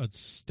say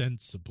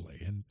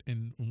ostensibly,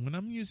 and when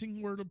I'm using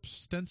the word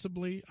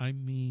ostensibly, I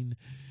mean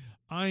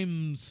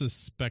I'm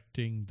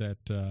suspecting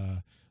that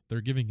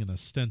they're giving an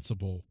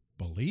ostensible,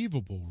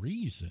 believable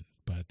reason,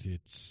 but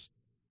it's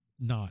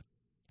not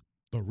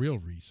the real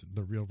reason.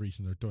 The real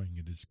reason they're doing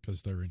it is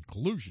because they're in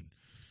collusion.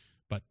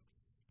 But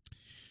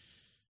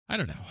I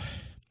don't know.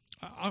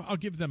 I'll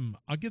give them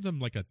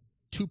like a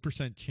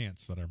 2%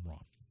 chance that I'm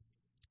wrong.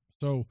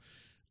 So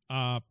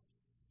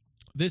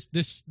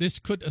this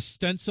could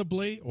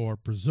ostensibly or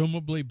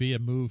presumably be a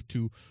move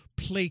to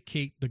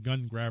placate the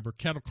Gun Grabber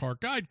Cattle Car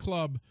Guide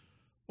Club,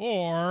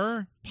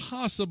 or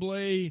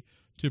possibly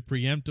to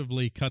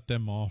preemptively cut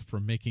them off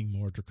from making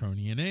more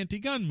draconian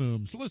anti-gun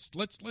moves. Let's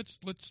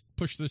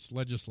push this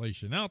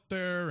legislation out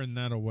there, and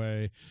that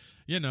way,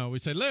 we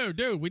say, "Lou,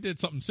 dude, we did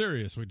something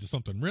serious. We did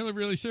something really,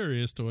 really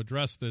serious to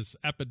address this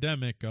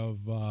epidemic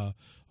of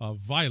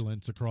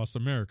violence across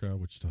America,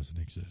 which doesn't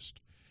exist.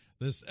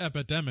 This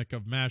epidemic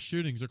of mass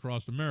shootings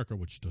across America,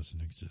 which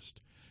doesn't exist."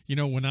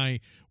 When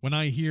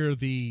I hear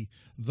the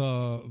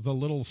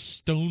little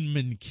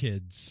Stoneman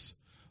kids,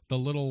 the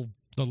little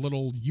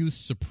youth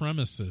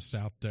supremacists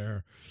out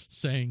there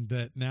saying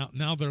that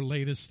now their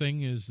latest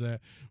thing is that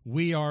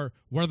we're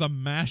the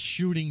mass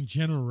shooting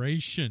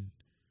generation.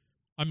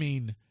 I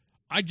mean,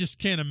 I just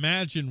can't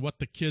imagine what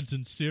the kids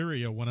in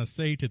Syria want to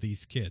say to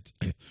these kids.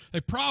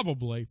 They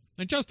probably,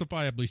 and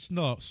justifiably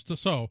so,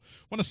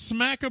 want to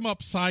smack them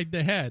upside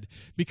the head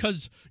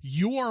because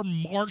you are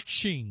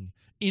marching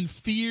in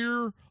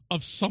fear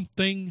of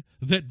something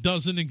that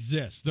doesn't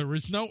exist. There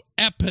is no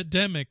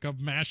epidemic of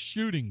mass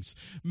shootings.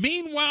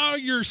 Meanwhile,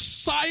 you're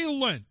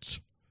silent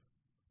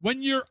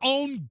when your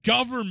own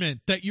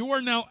government that you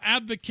are now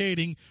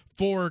advocating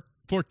for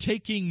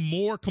taking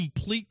more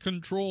complete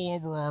control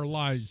over our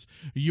lives,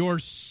 you're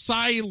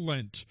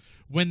silent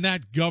when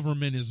that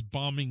government is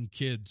bombing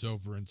kids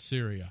over in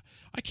Syria.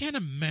 I can't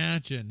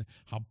imagine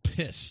how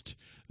pissed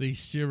these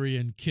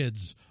Syrian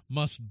kids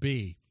must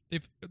be.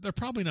 If they're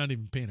probably not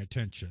even paying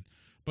attention.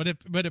 But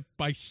if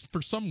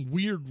for some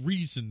weird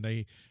reason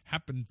this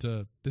happened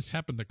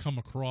to come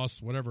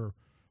across whatever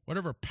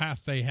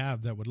path they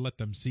have that would let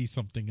them see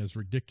something as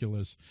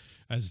ridiculous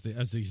as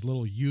these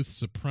little youth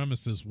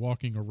supremacists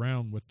walking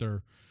around with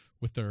their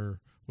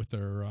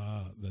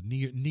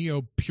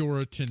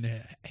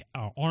neo-Puritan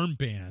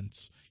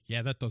armbands.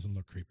 Yeah, that doesn't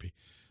look creepy.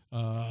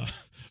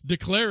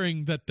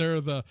 Declaring that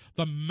they're the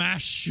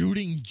mass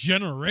shooting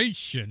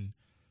generation.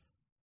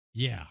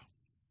 Yeah,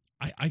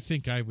 I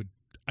think I would.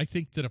 I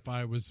think that if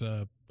I was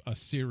a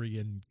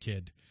Syrian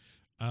kid,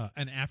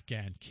 an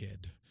Afghan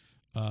kid,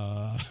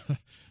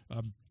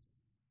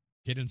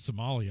 kid in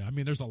Somalia, I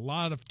mean, there's a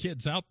lot of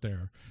kids out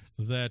there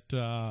that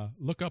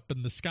look up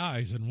in the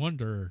skies and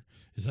wonder,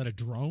 is that a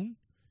drone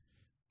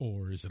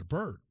or is it a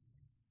bird?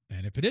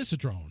 And if it is a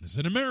drone, is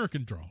it an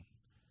American drone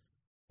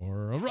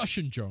or a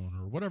Russian drone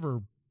or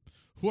whatever,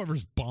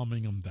 whoever's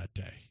bombing them that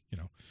day?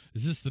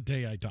 Is this the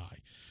day I die?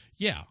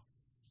 Yeah.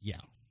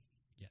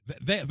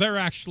 They're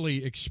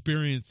actually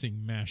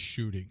experiencing mass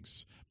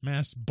shootings,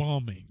 mass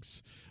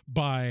bombings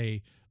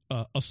by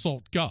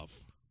Assault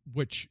Gov,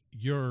 which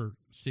you're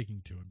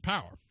seeking to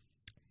empower.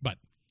 But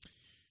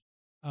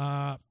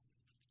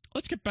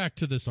let's get back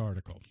to this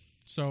article.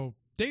 So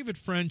David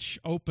French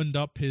opened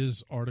up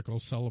his article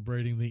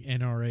celebrating the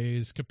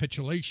NRA's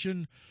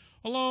capitulation,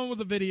 along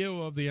with a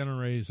video of the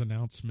NRA's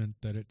announcement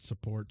that it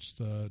supports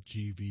the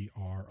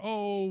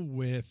GVRO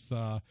with,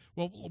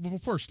 well,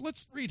 first,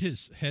 let's read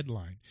his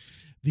headline.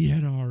 The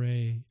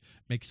NRA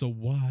makes a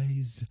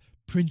wise,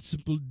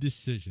 principled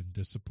decision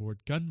to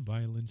support gun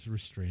violence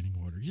restraining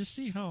orders. You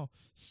see how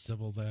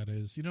civil that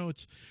is?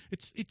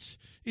 It's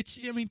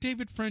I mean,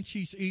 David French,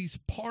 he's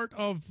part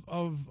of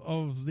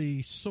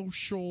the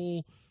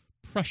social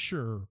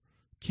pressure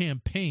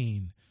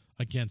campaign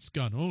against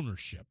gun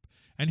ownership.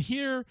 And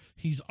here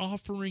he's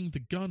offering the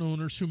gun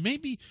owners who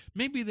maybe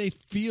they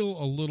feel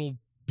a little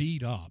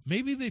beat up.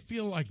 Maybe they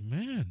feel like,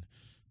 man,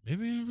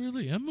 maybe I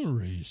really am a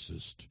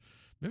racist.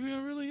 Maybe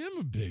I really am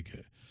a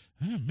bigot.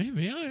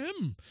 Maybe I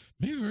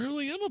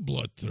really am a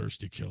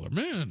bloodthirsty killer.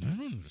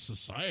 Man,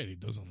 society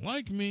doesn't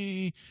like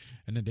me.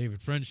 And then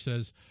David French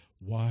says,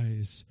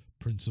 wise,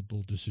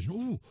 principled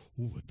decision.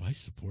 If I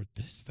support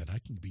this, then I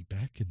can be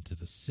back into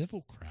the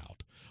civil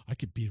crowd. I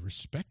could be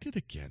respected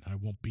again. I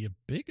won't be a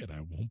bigot. I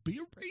won't be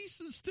a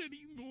racist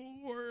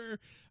anymore.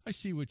 I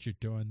see what you're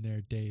doing there,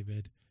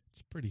 David.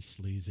 It's pretty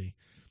sleazy.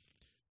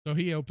 So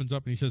he opens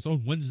up and he says,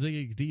 on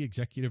Wednesday, the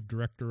executive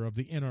director of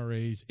the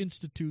NRA's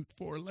Institute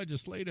for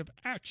Legislative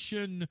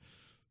Action,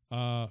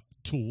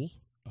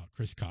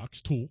 Chris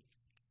Cox, took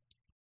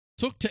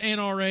to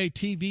NRA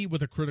TV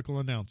with a critical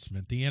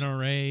announcement. The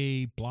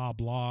NRA, blah,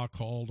 blah,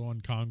 called on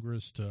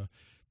Congress to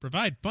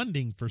provide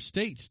funding for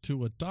states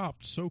to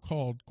adopt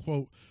so-called,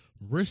 quote,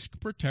 risk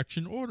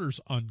protection orders,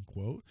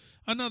 unquote,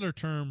 another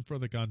term for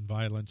the gun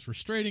violence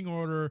restraining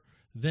order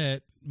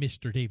that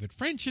Mr. David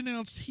French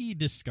announced he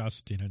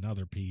discussed in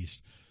another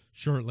piece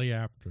shortly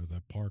after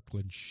the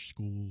Parkland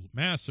school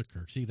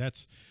massacre. See,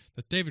 that's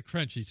David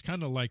French. He's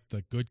kind of like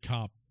the good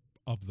cop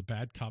of the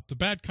bad cop. The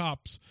bad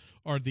cops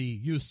are the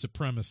youth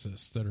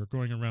supremacists that are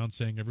going around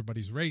saying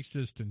everybody's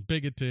racist and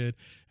bigoted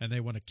and they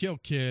want to kill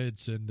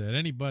kids, and that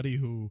anybody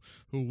who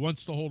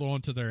wants to hold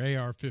on to their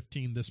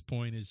AR-15 this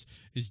point is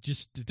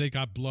just, they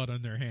got blood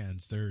on their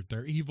hands.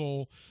 They're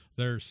evil,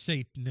 they're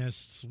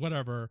Satanists,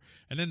 whatever.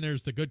 And then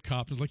there's the good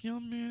cops who's like, yeah,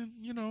 man,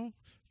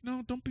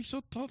 don't be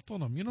so tough on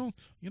them. We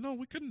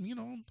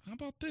couldn't, how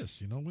about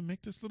this? We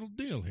make this little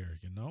deal here,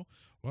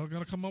 We're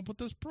going to come up with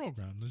this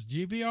program, this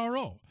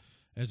GVRO.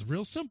 It's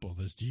real simple,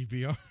 this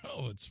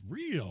GVRO. It's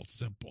real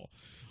simple.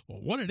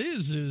 Well, what it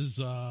is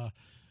we're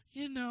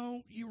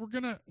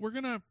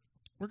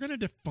gonna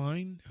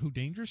define who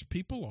dangerous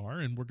people are,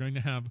 and we're going to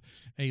have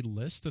a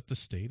list that the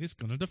state is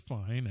going to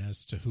define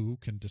as to who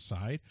can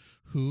decide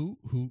who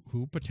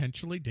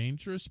potentially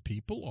dangerous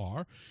people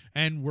are,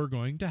 and we're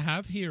going to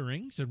have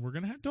hearings, and we're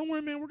going to have, don't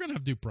worry, man, we're going to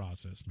have due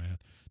process, man.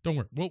 Don't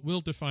worry,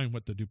 we'll define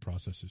what the due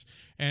process is,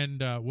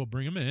 and we'll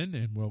bring them in,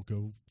 and we'll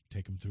go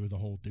take them through the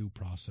whole due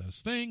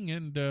process thing,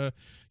 and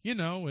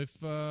if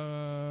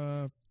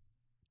the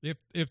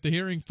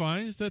hearing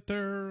finds that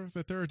they're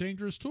a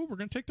dangerous tool, we're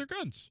going to take their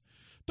guns.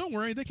 Don't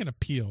worry, they can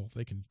appeal.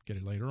 They can get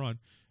it later on.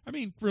 I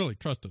mean, really,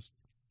 trust us.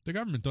 The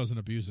government doesn't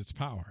abuse its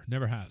power.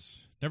 Never has.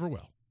 Never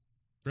will.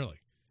 Really.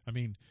 I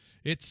mean,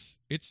 it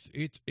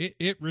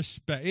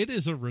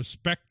is a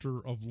respecter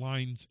of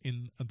lines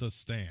in the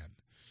stand.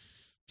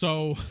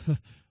 So,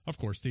 of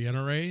course, the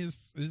NRA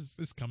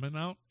is coming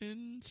out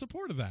in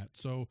support of that.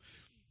 So,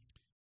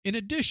 in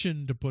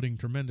addition to putting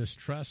tremendous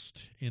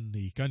trust in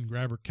the Gun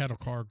Grabber Cattle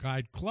Car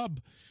Guide Club,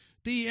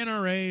 the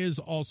NRA is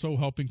also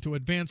helping to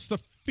advance the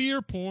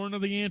fear porn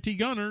of the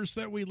anti-gunners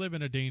that we live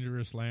in a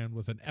dangerous land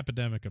with an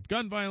epidemic of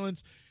gun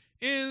violence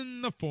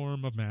in the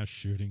form of mass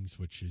shootings,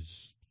 which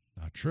is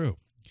not true.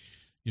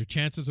 Your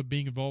chances of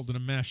being involved in a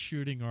mass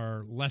shooting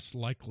are less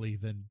likely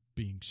than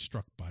being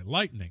struck by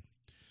lightning.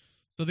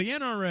 So the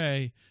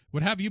NRA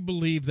would have you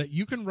believe that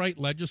you can write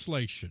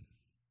legislation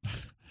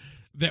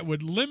that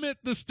would limit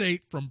the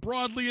state from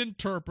broadly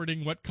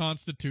interpreting what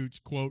constitutes,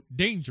 quote,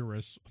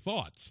 dangerous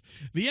thoughts.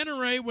 The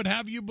NRA would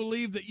have you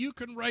believe that you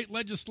can write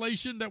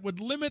legislation that would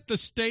limit the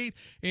state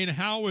in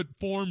how it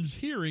forms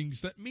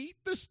hearings that meet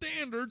the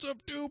standards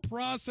of due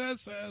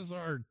process as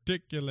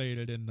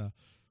articulated in the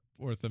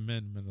Fourth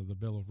Amendment of the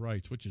Bill of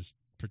Rights, which has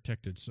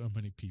protected so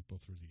many people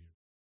through the years.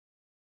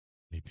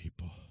 Many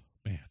people,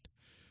 man.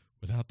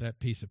 Without that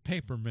piece of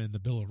paper, man, the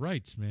Bill of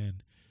Rights, man,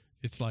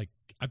 it's like,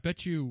 I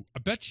bet you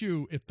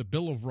if the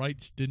Bill of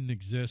Rights didn't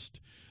exist,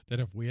 that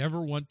if we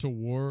ever went to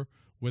war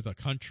with a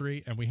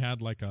country and we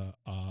had like a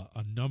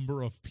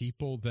number of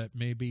people that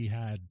maybe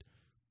had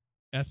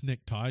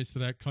ethnic ties to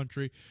that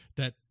country,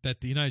 that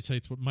the United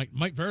States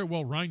might very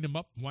well round them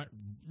up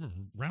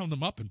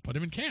and put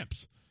them in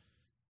camps.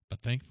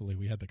 But thankfully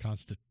we had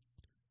the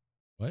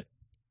What?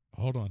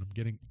 Hold on,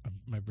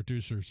 my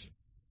producer's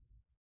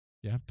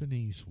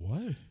Japanese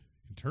what?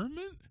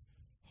 Internment?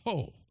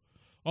 Oh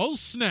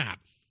snap.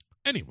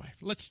 Anyway,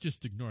 let's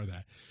just ignore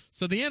that.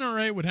 So the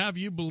NRA would have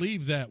you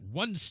believe that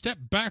one step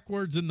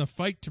backwards in the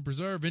fight to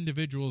preserve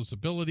individuals'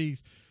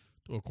 abilities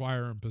to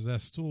acquire and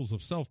possess tools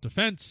of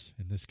self-defense,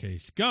 in this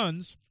case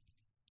guns,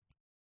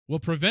 will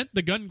prevent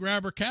the Gun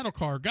Grabber Cattle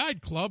Car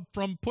Guide Club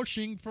from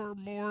pushing for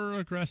more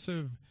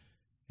aggressive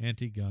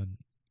anti-gun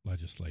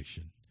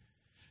legislation.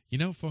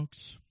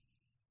 Folks,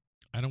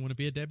 I don't want to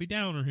be a Debbie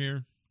Downer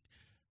here.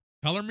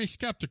 Color me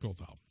skeptical,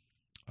 though,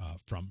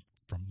 from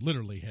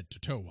literally head to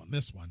toe on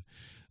this one,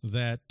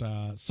 that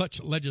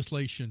such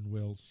legislation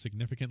will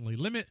significantly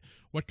limit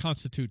what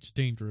constitutes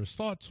dangerous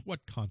thoughts,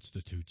 what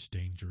constitutes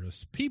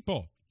dangerous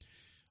people.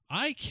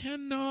 I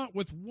cannot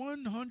with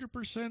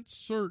 100%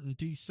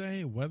 certainty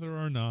say whether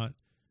or not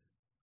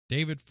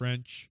David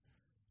French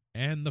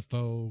and the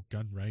faux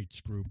gun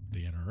rights group,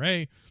 the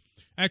NRA,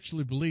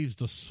 actually believes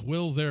the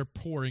swill they're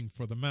pouring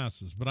for the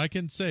masses. But I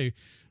can say,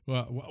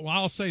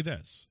 I'll say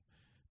this.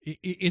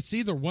 It's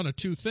either one of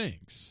two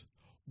things.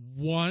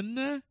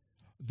 one,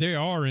 they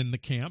are in the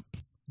camp,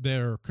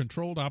 they're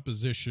controlled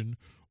opposition,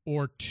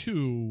 or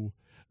two,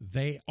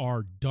 they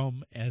are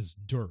dumb as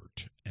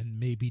dirt and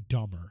maybe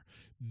dumber.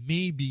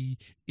 Maybe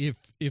if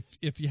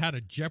you had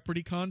a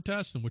Jeopardy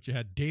contest in which you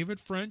had David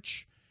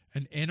French,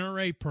 an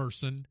NRA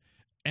person,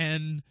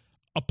 and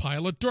a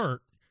pile of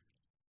dirt,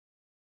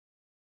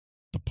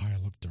 the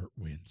pile of dirt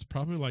wins.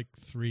 Probably like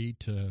 3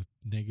 to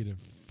negative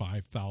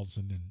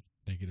 5,000 and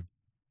negative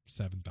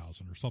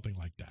 7,000 or something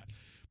like that.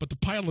 But the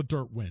pile of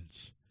dirt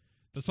wins.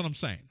 That's what I'm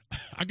saying.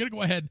 I'm going to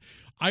go ahead.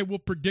 I will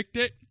predict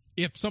it.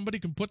 If somebody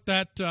can put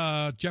that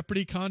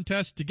Jeopardy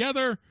contest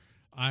together,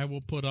 I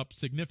will put up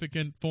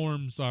significant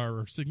forms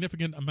or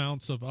significant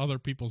amounts of other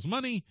people's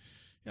money,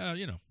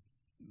 the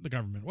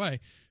government way,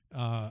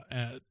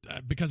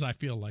 because I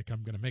feel like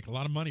I'm going to make a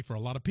lot of money for a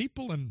lot of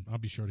people, and I'll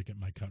be sure to get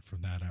my cut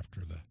from that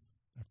after the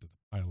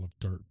pile of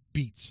dirt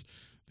beats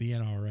the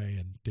NRA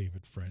and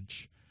David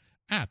French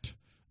at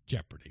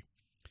Jeopardy.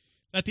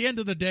 At the end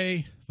of the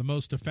day, the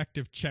most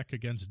effective check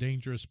against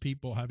dangerous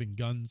people having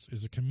guns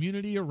is a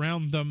community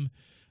around them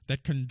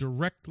that can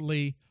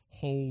directly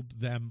hold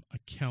them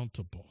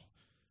accountable.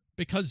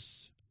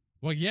 Because,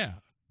 well, yeah,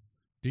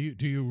 do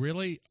you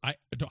really? I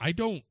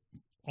don't.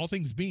 All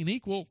things being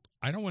equal,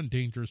 I don't want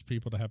dangerous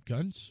people to have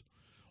guns.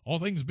 All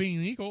things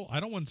being equal,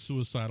 I don't want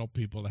suicidal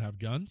people to have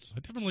guns.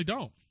 I definitely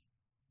don't.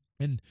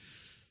 And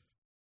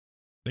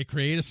they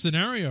create a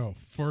scenario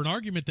for an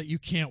argument that you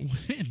can't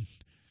win,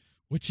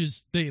 which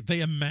is they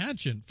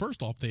imagine,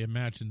 first off, they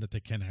imagine that they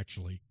can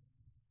actually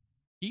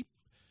keep.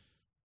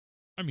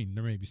 I mean,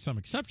 there may be some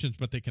exceptions,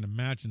 but they can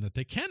imagine that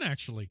they can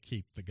actually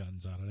keep the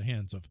guns out of the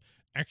hands of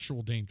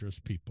actual dangerous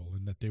people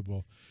and that they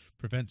will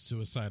prevent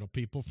suicidal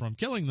people from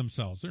killing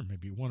themselves. There may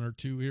be one or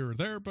two here or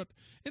there, but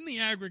in the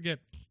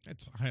aggregate,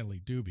 it's highly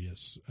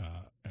dubious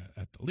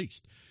at the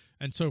least.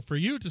 And so for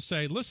you to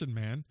say, listen,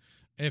 man,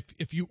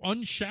 if you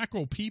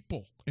unshackle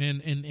people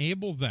and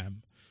enable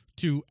them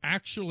to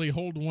actually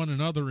hold one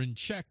another in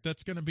check,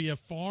 that's going to be a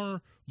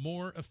far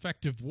more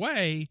effective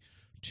way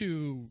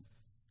to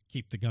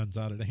keep the guns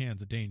out of the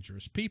hands of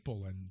dangerous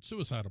people and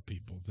suicidal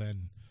people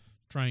than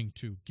trying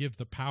to give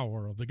the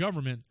power of the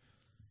government,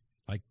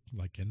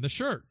 like in the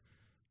shirt,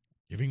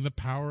 giving the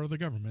power of the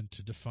government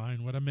to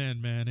define what a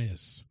man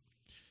is.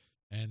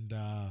 And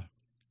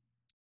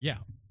yeah,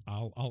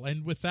 I'll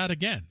end with that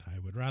again. I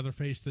would rather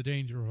face the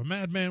danger of a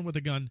madman with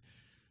a gun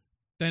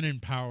than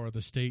empower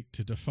the state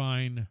to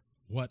define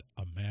what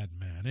a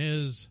madman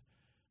is.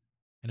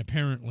 And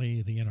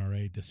apparently the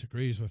NRA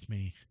disagrees with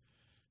me.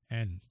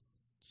 And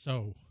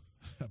so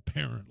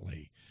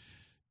apparently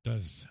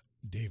does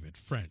David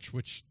French,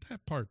 which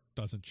that part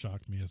doesn't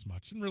shock me as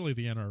much. And really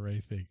the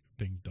NRA thing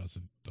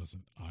doesn't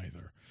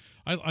either.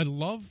 I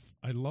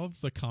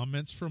love the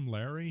comments from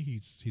Larry.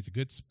 He's a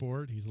good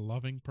sport. He's a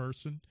loving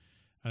person.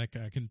 And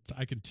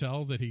I can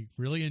tell that he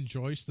really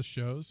enjoys the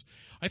shows.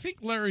 I think,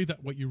 Larry,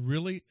 that what you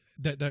really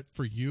that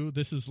for you,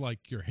 this is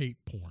like your hate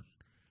porn.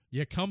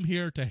 You come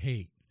here to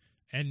hate.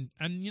 And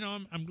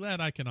I'm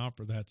glad I can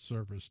offer that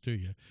service to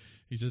you.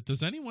 He says,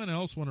 does anyone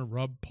else want to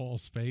rub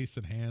Paul's face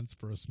and hands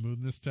for a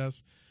smoothness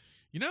test?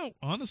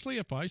 Honestly,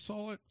 if I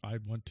saw it,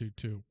 I'd want to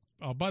too.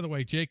 Oh, by the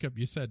way, Jacob,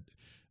 you said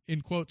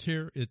in quotes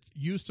here, it's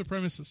you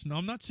supremacists. No,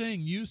 I'm not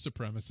saying you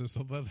supremacists,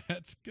 although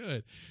that's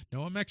good.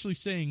 No, I'm actually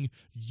saying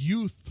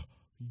youth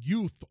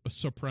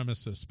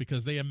supremacists,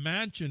 because they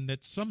imagine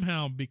that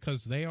somehow,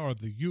 because they are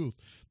the youth,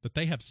 that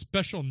they have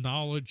special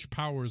knowledge,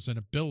 powers, and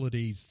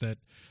abilities that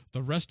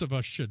the rest of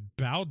us should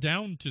bow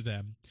down to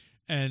them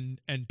and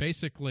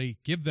basically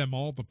give them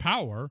all the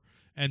power.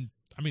 And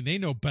I mean, they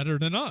know better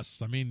than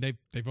us. I mean,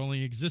 they've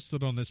only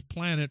existed on this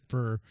planet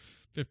for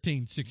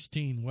 15,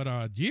 16 what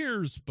odd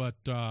years, but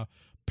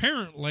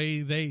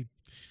apparently they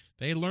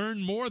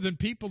learn more than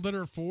people that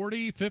are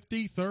 40,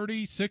 50,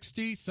 30,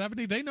 60,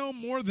 70. They know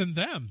more than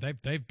them.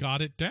 They've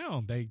got it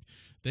down.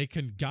 They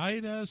can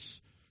guide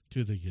us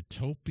to the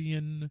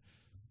utopian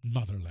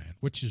motherland,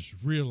 which is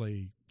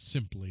really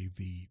simply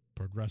the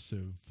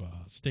progressive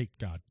state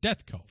god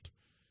death cult.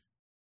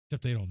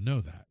 Except they don't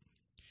know that.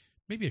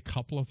 Maybe a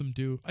couple of them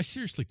do. I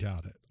seriously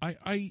doubt it.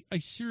 I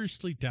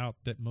seriously doubt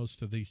that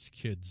most of these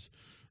kids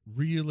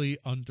really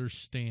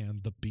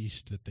understand the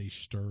beast that they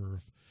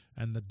serve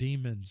and the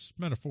demons,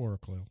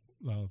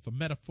 the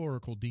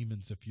metaphorical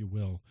demons, if you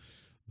will,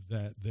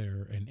 that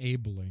they're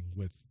enabling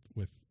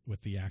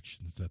with the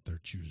actions that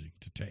they're choosing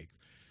to take.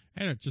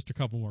 And just a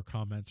couple more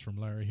comments from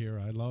Larry here.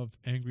 I love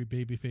Angry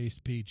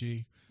Babyface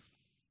PG.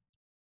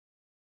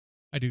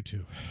 I do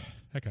too.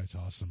 That guy's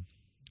awesome.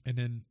 And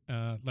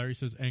then Larry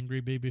says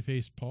Angry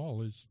Babyface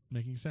Paul is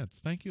making sense.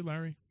 Thank you,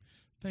 Larry.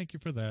 Thank you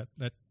for that.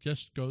 That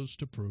just goes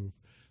to prove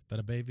that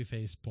a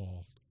babyface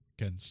Paul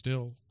can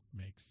still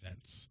make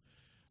sense.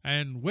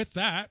 And with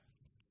that,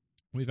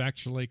 we've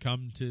actually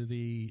come to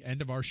the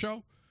end of our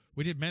show.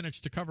 We did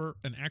manage to cover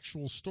an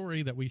actual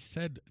story that we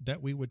said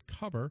that we would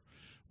cover.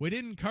 We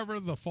didn't cover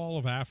the fall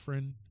of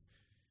Afrin.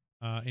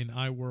 in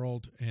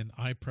iWorld and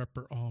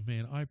iPrepper. Oh,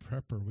 man,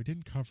 iPrepper. We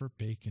didn't cover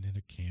bacon in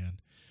a can.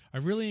 I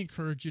really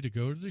encourage you to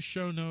go to the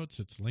show notes.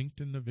 It's linked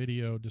in the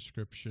video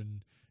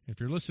description. If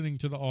you're listening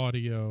to the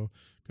audio,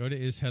 go to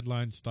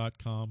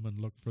isheadlines.com and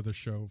look for the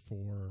show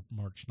for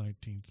March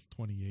 19th,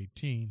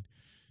 2018.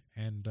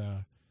 And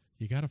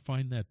you got to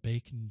find that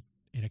bacon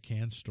in a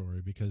can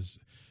story, because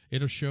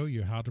it'll show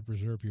you how to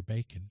preserve your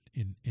bacon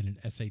in an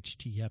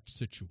SHTF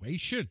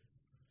situation.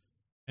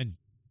 And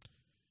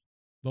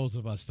those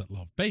of us that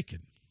love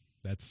bacon,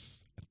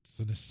 that's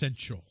an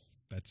essential.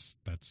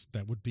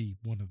 That would be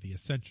one of the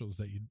essentials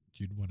that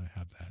you'd want to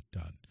have that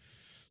done.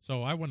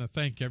 So I want to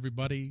thank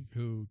everybody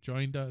who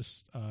joined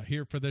us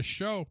here for this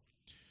show,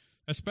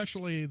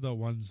 especially the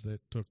ones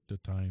that took the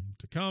time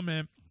to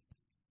comment.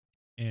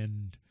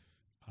 And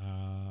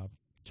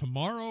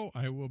tomorrow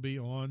I will be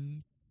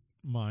on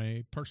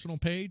my personal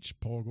page,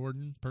 Paul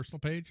Gordon personal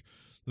page.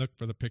 Look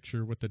for the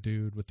picture with the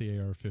dude with the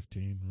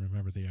AR-15.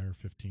 Remember, the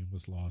AR-15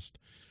 was lost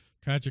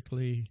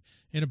tragically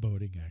in a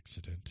boating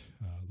accident.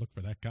 Look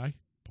for that guy,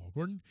 Paul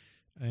Gordon.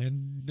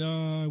 And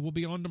we'll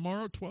be on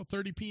tomorrow,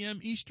 12:30 p.m.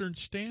 Eastern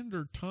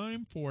Standard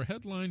Time, for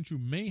headlines you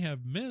may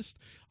have missed.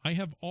 I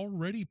have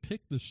already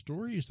picked the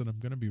stories that I'm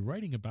going to be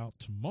writing about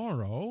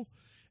tomorrow,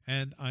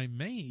 and I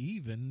may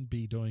even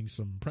be doing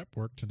some prep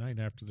work tonight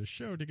after the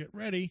show to get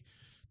ready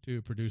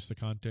to produce the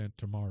content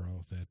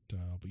tomorrow that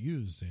I'll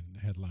use in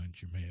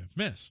headlines you may have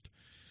missed.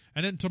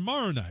 And then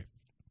tomorrow night,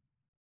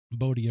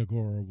 Bodhi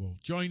Agora will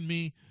join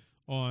me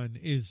on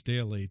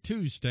iSDaily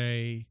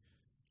Tuesday.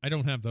 I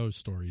don't have those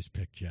stories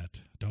picked yet.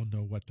 Don't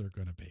know what they're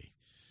going to be.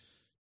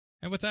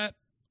 And with that,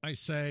 I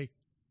say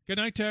good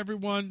night to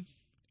everyone,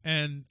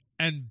 and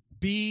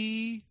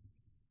be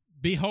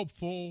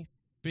hopeful,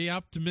 be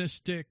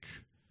optimistic,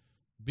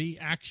 be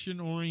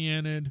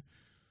action-oriented.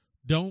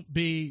 Don't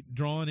be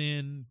drawn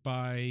in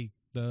by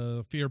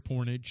the fear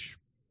pornage.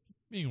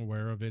 Being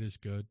aware of it is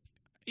good.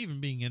 Even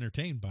being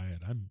entertained by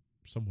it. I'm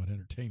somewhat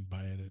entertained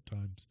by it at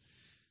times.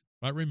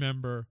 But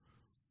remember,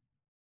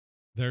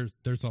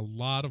 there's a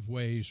lot of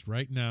ways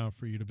right now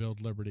for you to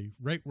build liberty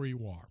right where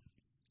you are,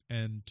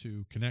 and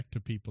to connect to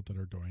people that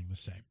are doing the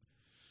same.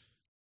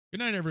 Good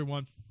night,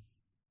 everyone.